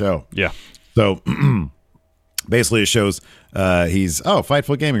on the show. Yeah. So basically it shows he's,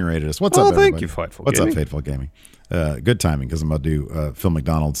 Fightful Gaming rated us. What's up, everybody? Thank you, Fightful What's Gaming. up, Fightful Gaming? Good timing because I'm about to do Phil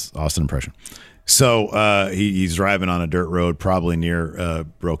McDonald's Austin impression. So he's driving on a dirt road, probably near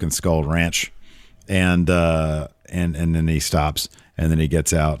Broken Skull Ranch, and then he stops. And then he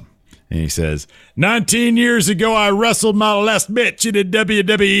gets out and he says, 19 years ago, I wrestled my last bitch in a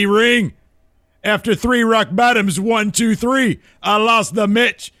WWE ring. After 3 rock bottoms, 1, 2, 3, I lost the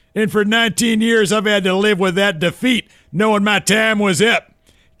Mitch. And for 19 years, I've had to live with that defeat, knowing my time was up.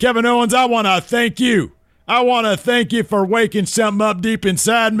 Kevin Owens, I want to thank you. I want to thank you for waking something up deep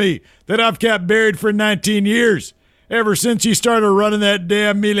inside me that I've kept buried for 19 years. Ever since you started running that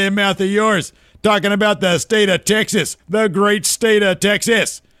damn mealy mouth of yours, talking about the state of Texas, the great state of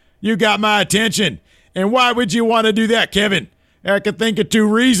Texas. You got my attention. And why would you want to do that, Kevin? I could think of 2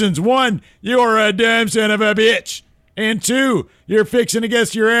 reasons. 1, you're a damn son of a bitch. And 2, you're fixing to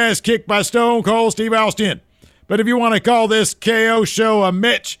get your ass kicked by Stone Cold Steve Austin. But if you want to call this KO show a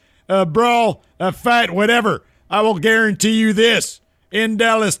match, a brawl, a fight, whatever, I will guarantee you this. In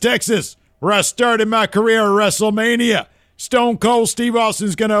Dallas, Texas, where I started my career at WrestleMania, Stone Cold Steve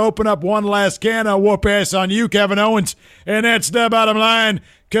Austin's going to open up one last can of whoop ass on you, Kevin Owens. And that's the bottom line,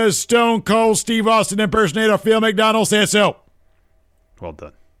 because Stone Cold Steve Austin impersonator Phil McDonald said so. Well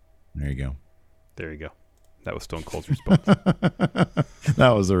done. There you go. There you go. That was Stone Cold's response.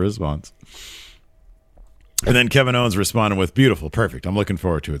 That was the response. And then Kevin Owens responded with, beautiful, perfect. I'm looking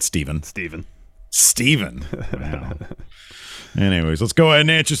forward to it, Steven. Wow. Anyways, let's go ahead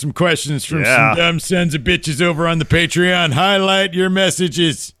and answer some questions from some dumb sons of bitches over on the Patreon. Highlight your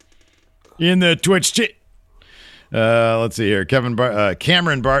messages in the Twitch chat. Let's see here. Cameron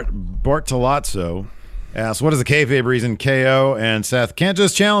Bartolazzo asks, what is the kayfabe reason KO and Seth can't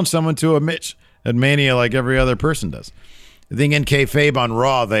just challenge someone to a match at Mania like every other person does? I think in kayfabe on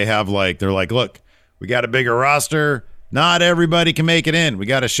Raw, they're like, look, we got a bigger roster. Not everybody can make it in. We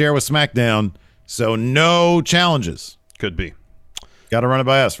got to share with SmackDown. So no challenges. Could be. Got to run it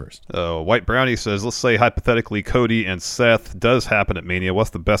by us first. White Brownie says, let's say hypothetically Cody and Seth does happen at Mania.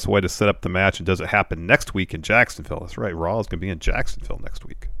 What's the best way to set up the match, and does it happen next week in Jacksonville? That's right. Raw is going to be in Jacksonville next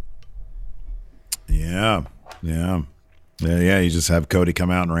week. Yeah. You just have Cody come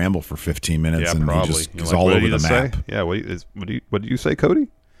out and ramble for 15 minutes, and probably. He's all over the map. Say? Yeah. What did you say, Cody?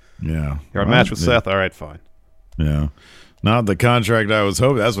 Yeah. You're on match with Seth. All right, fine. Yeah. Not the contract I was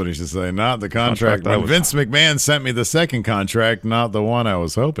hoping. That's what he should say. Not the contract. When Vince McMahon sent me the second contract, not the one I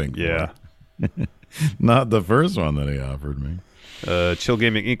was hoping for. Yeah. Not the first one that he offered me. Chill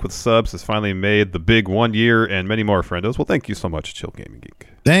Gaming Inc. with subs has finally made the big 1 year and many more, friendos. Well, thank you so much, Chill Gaming Inc.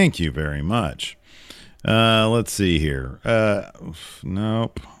 Thank you very much. Let's see here.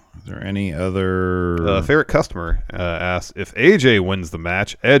 Nope. Is there any other... Favorite customer asks, if AJ wins the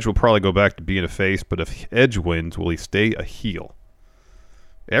match, Edge will probably go back to being a face, but if Edge wins, will he stay a heel?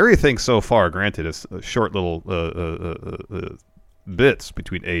 Everything so far, granted, is short little bits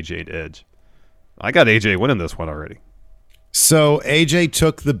between AJ and Edge. I got AJ winning this one already. So AJ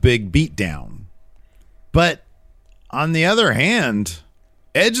took the big beatdown. But on the other hand,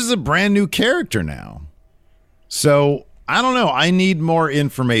 Edge is a brand new character now. So I don't know. I need more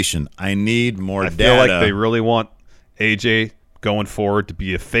information. I need more data. I feel like they really want AJ going forward to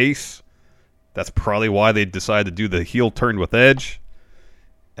be a face. That's probably why they decided to do the heel turn with Edge.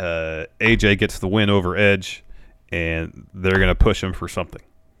 AJ gets the win over Edge, and they're going to push him for something.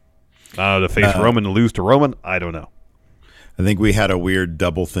 To face Roman, to lose to Roman, I don't know. I think we had a weird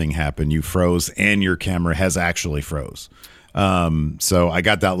double thing happen. You froze, and your camera has actually froze. So I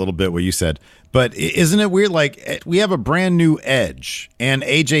got that little bit what you said. But isn't it weird? Like, we have a brand new Edge, and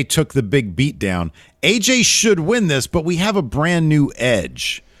AJ took the big beat down. AJ should win this, but we have a brand new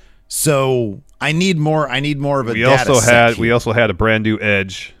Edge. So I need more of a data set here. We also had a brand new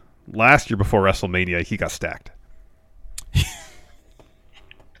Edge last year before WrestleMania. He got stacked.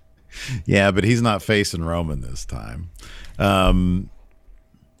 Yeah, but he's not facing Roman this time.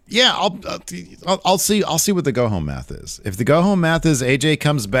 Yeah, I'll see. I'll see what the go home math is. If the go home math is AJ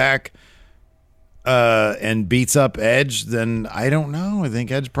comes back and beats up Edge, then I don't know. I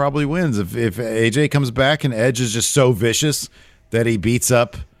think Edge probably wins. If AJ comes back and Edge is just so vicious that he beats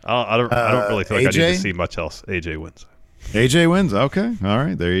up, I don't really feel like AJ? I need to see much else. AJ wins. AJ wins. Okay, all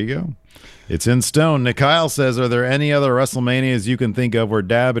right, there you go. It's in stone. Nikyle says, "Are there any other WrestleManias you can think of where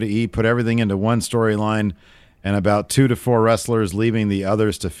WWE put everything into one storyline?" And about 2 to 4 wrestlers, leaving the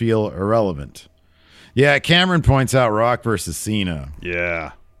others to feel irrelevant. Yeah, Cameron points out Rock versus Cena.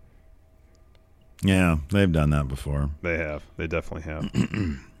 Yeah. Yeah, they've done that before. They have. They definitely have.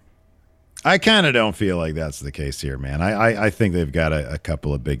 I kind of don't feel like that's the case here, man. I think they've got a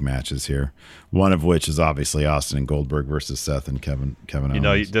couple of big matches here. One of which is obviously Austin and Goldberg versus Seth and Kevin Owens. You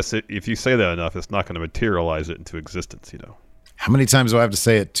know, if you say that enough, it's not going to materialize it into existence, you know. How many times do I have to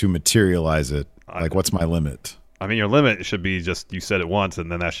say it to materialize it? Like, what's my limit? I mean, your limit should be just you said it once,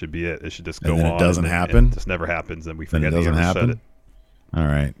 and then that should be it. It should just go on. And then it doesn't happen? It just never happens, and we forget it doesn't happen? said it. All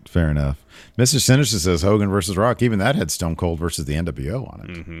right, fair enough. Mr. Sinister says Hogan versus Rock. Even that had Stone Cold versus the NWO on it.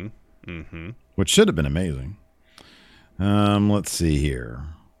 Mm-hmm. Mm-hmm. Which should have been amazing. Let's see here.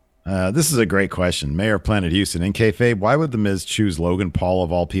 This is a great question. Mayor of Planet Houston. In kayfabe, why would The Miz choose Logan Paul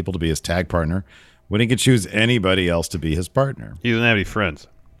of all people to be his tag partner when he could choose anybody else to be his partner? He doesn't have any friends.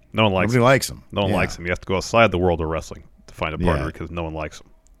 No one likes him. Nobody likes him. No one likes him. You have to go outside the world of wrestling to find a partner because no one likes him.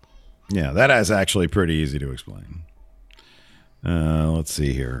 Yeah, that is actually pretty easy to explain. Let's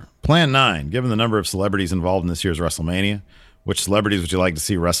see here. Plan 9. Given the number of celebrities involved in this year's WrestleMania, which celebrities would you like to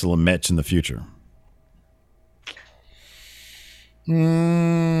see wrestle a match in the future?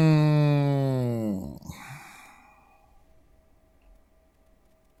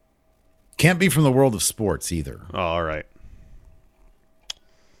 Can't be from the world of sports either. Oh, all right.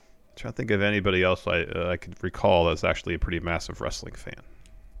 Trying to think of anybody else I could recall that's actually a pretty massive wrestling fan.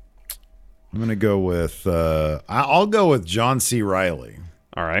 I'm going to go with I'll go with John C. Reilly.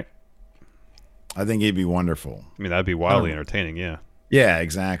 All right. I think he'd be wonderful. I mean, that'd be wildly entertaining, yeah. Yeah,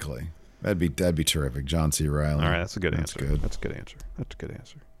 exactly. That'd be terrific. John C. Reilly. All right, that's a good answer. That's a good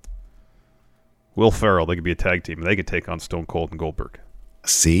answer. Will Ferrell, they could be a tag team, and they could take on Stone Cold and Goldberg.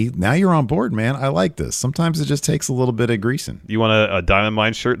 See, now you're on board, man. I like this. Sometimes it just takes a little bit of greasing. You want a Diamond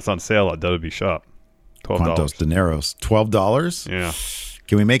Mine shirt? It's on sale at WB Shop. $12. Quantos dineros? $12? Yeah.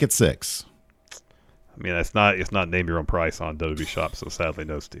 Can we make it $6? I mean, it's not name your own price on WB Shop, so sadly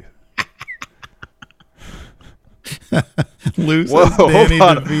no, Steve. Loses Danny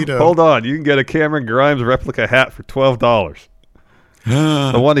DeVito. Hold on. You can get a Cameron Grimes replica hat for $12.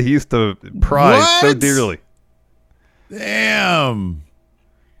 The one he used to prize so dearly. Damn.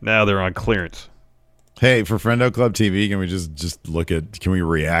 Now they're on clearance. Hey, for Friendo Club TV, can we just look at, can we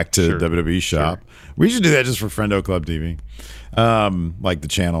react to WWE Shop? Sure. We should do that just for Friendo Club TV. Like the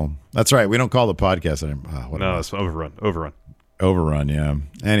channel. That's right. We don't call the podcast anymore. No, it's Overrun. Overrun, yeah.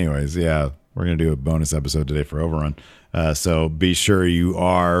 Anyways, yeah. We're going to do a bonus episode today for Overrun. So be sure you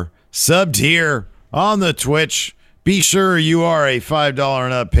are subbed here on the Twitch. Be sure you are a $5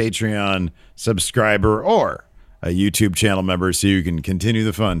 and up Patreon subscriber or a YouTube channel member so you can continue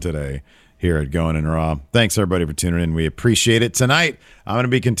the fun today here at Going in Raw. Thanks, everybody, for tuning in. We appreciate it. Tonight, I'm going to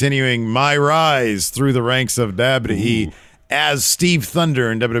be continuing my rise through the ranks of WWE as Steve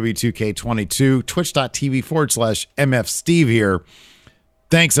Thunder in WWE 2K22, twitch.tv/MFSteve here.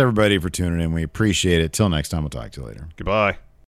 Thanks, everybody, for tuning in. We appreciate it. Till next time, we'll talk to you later. Goodbye.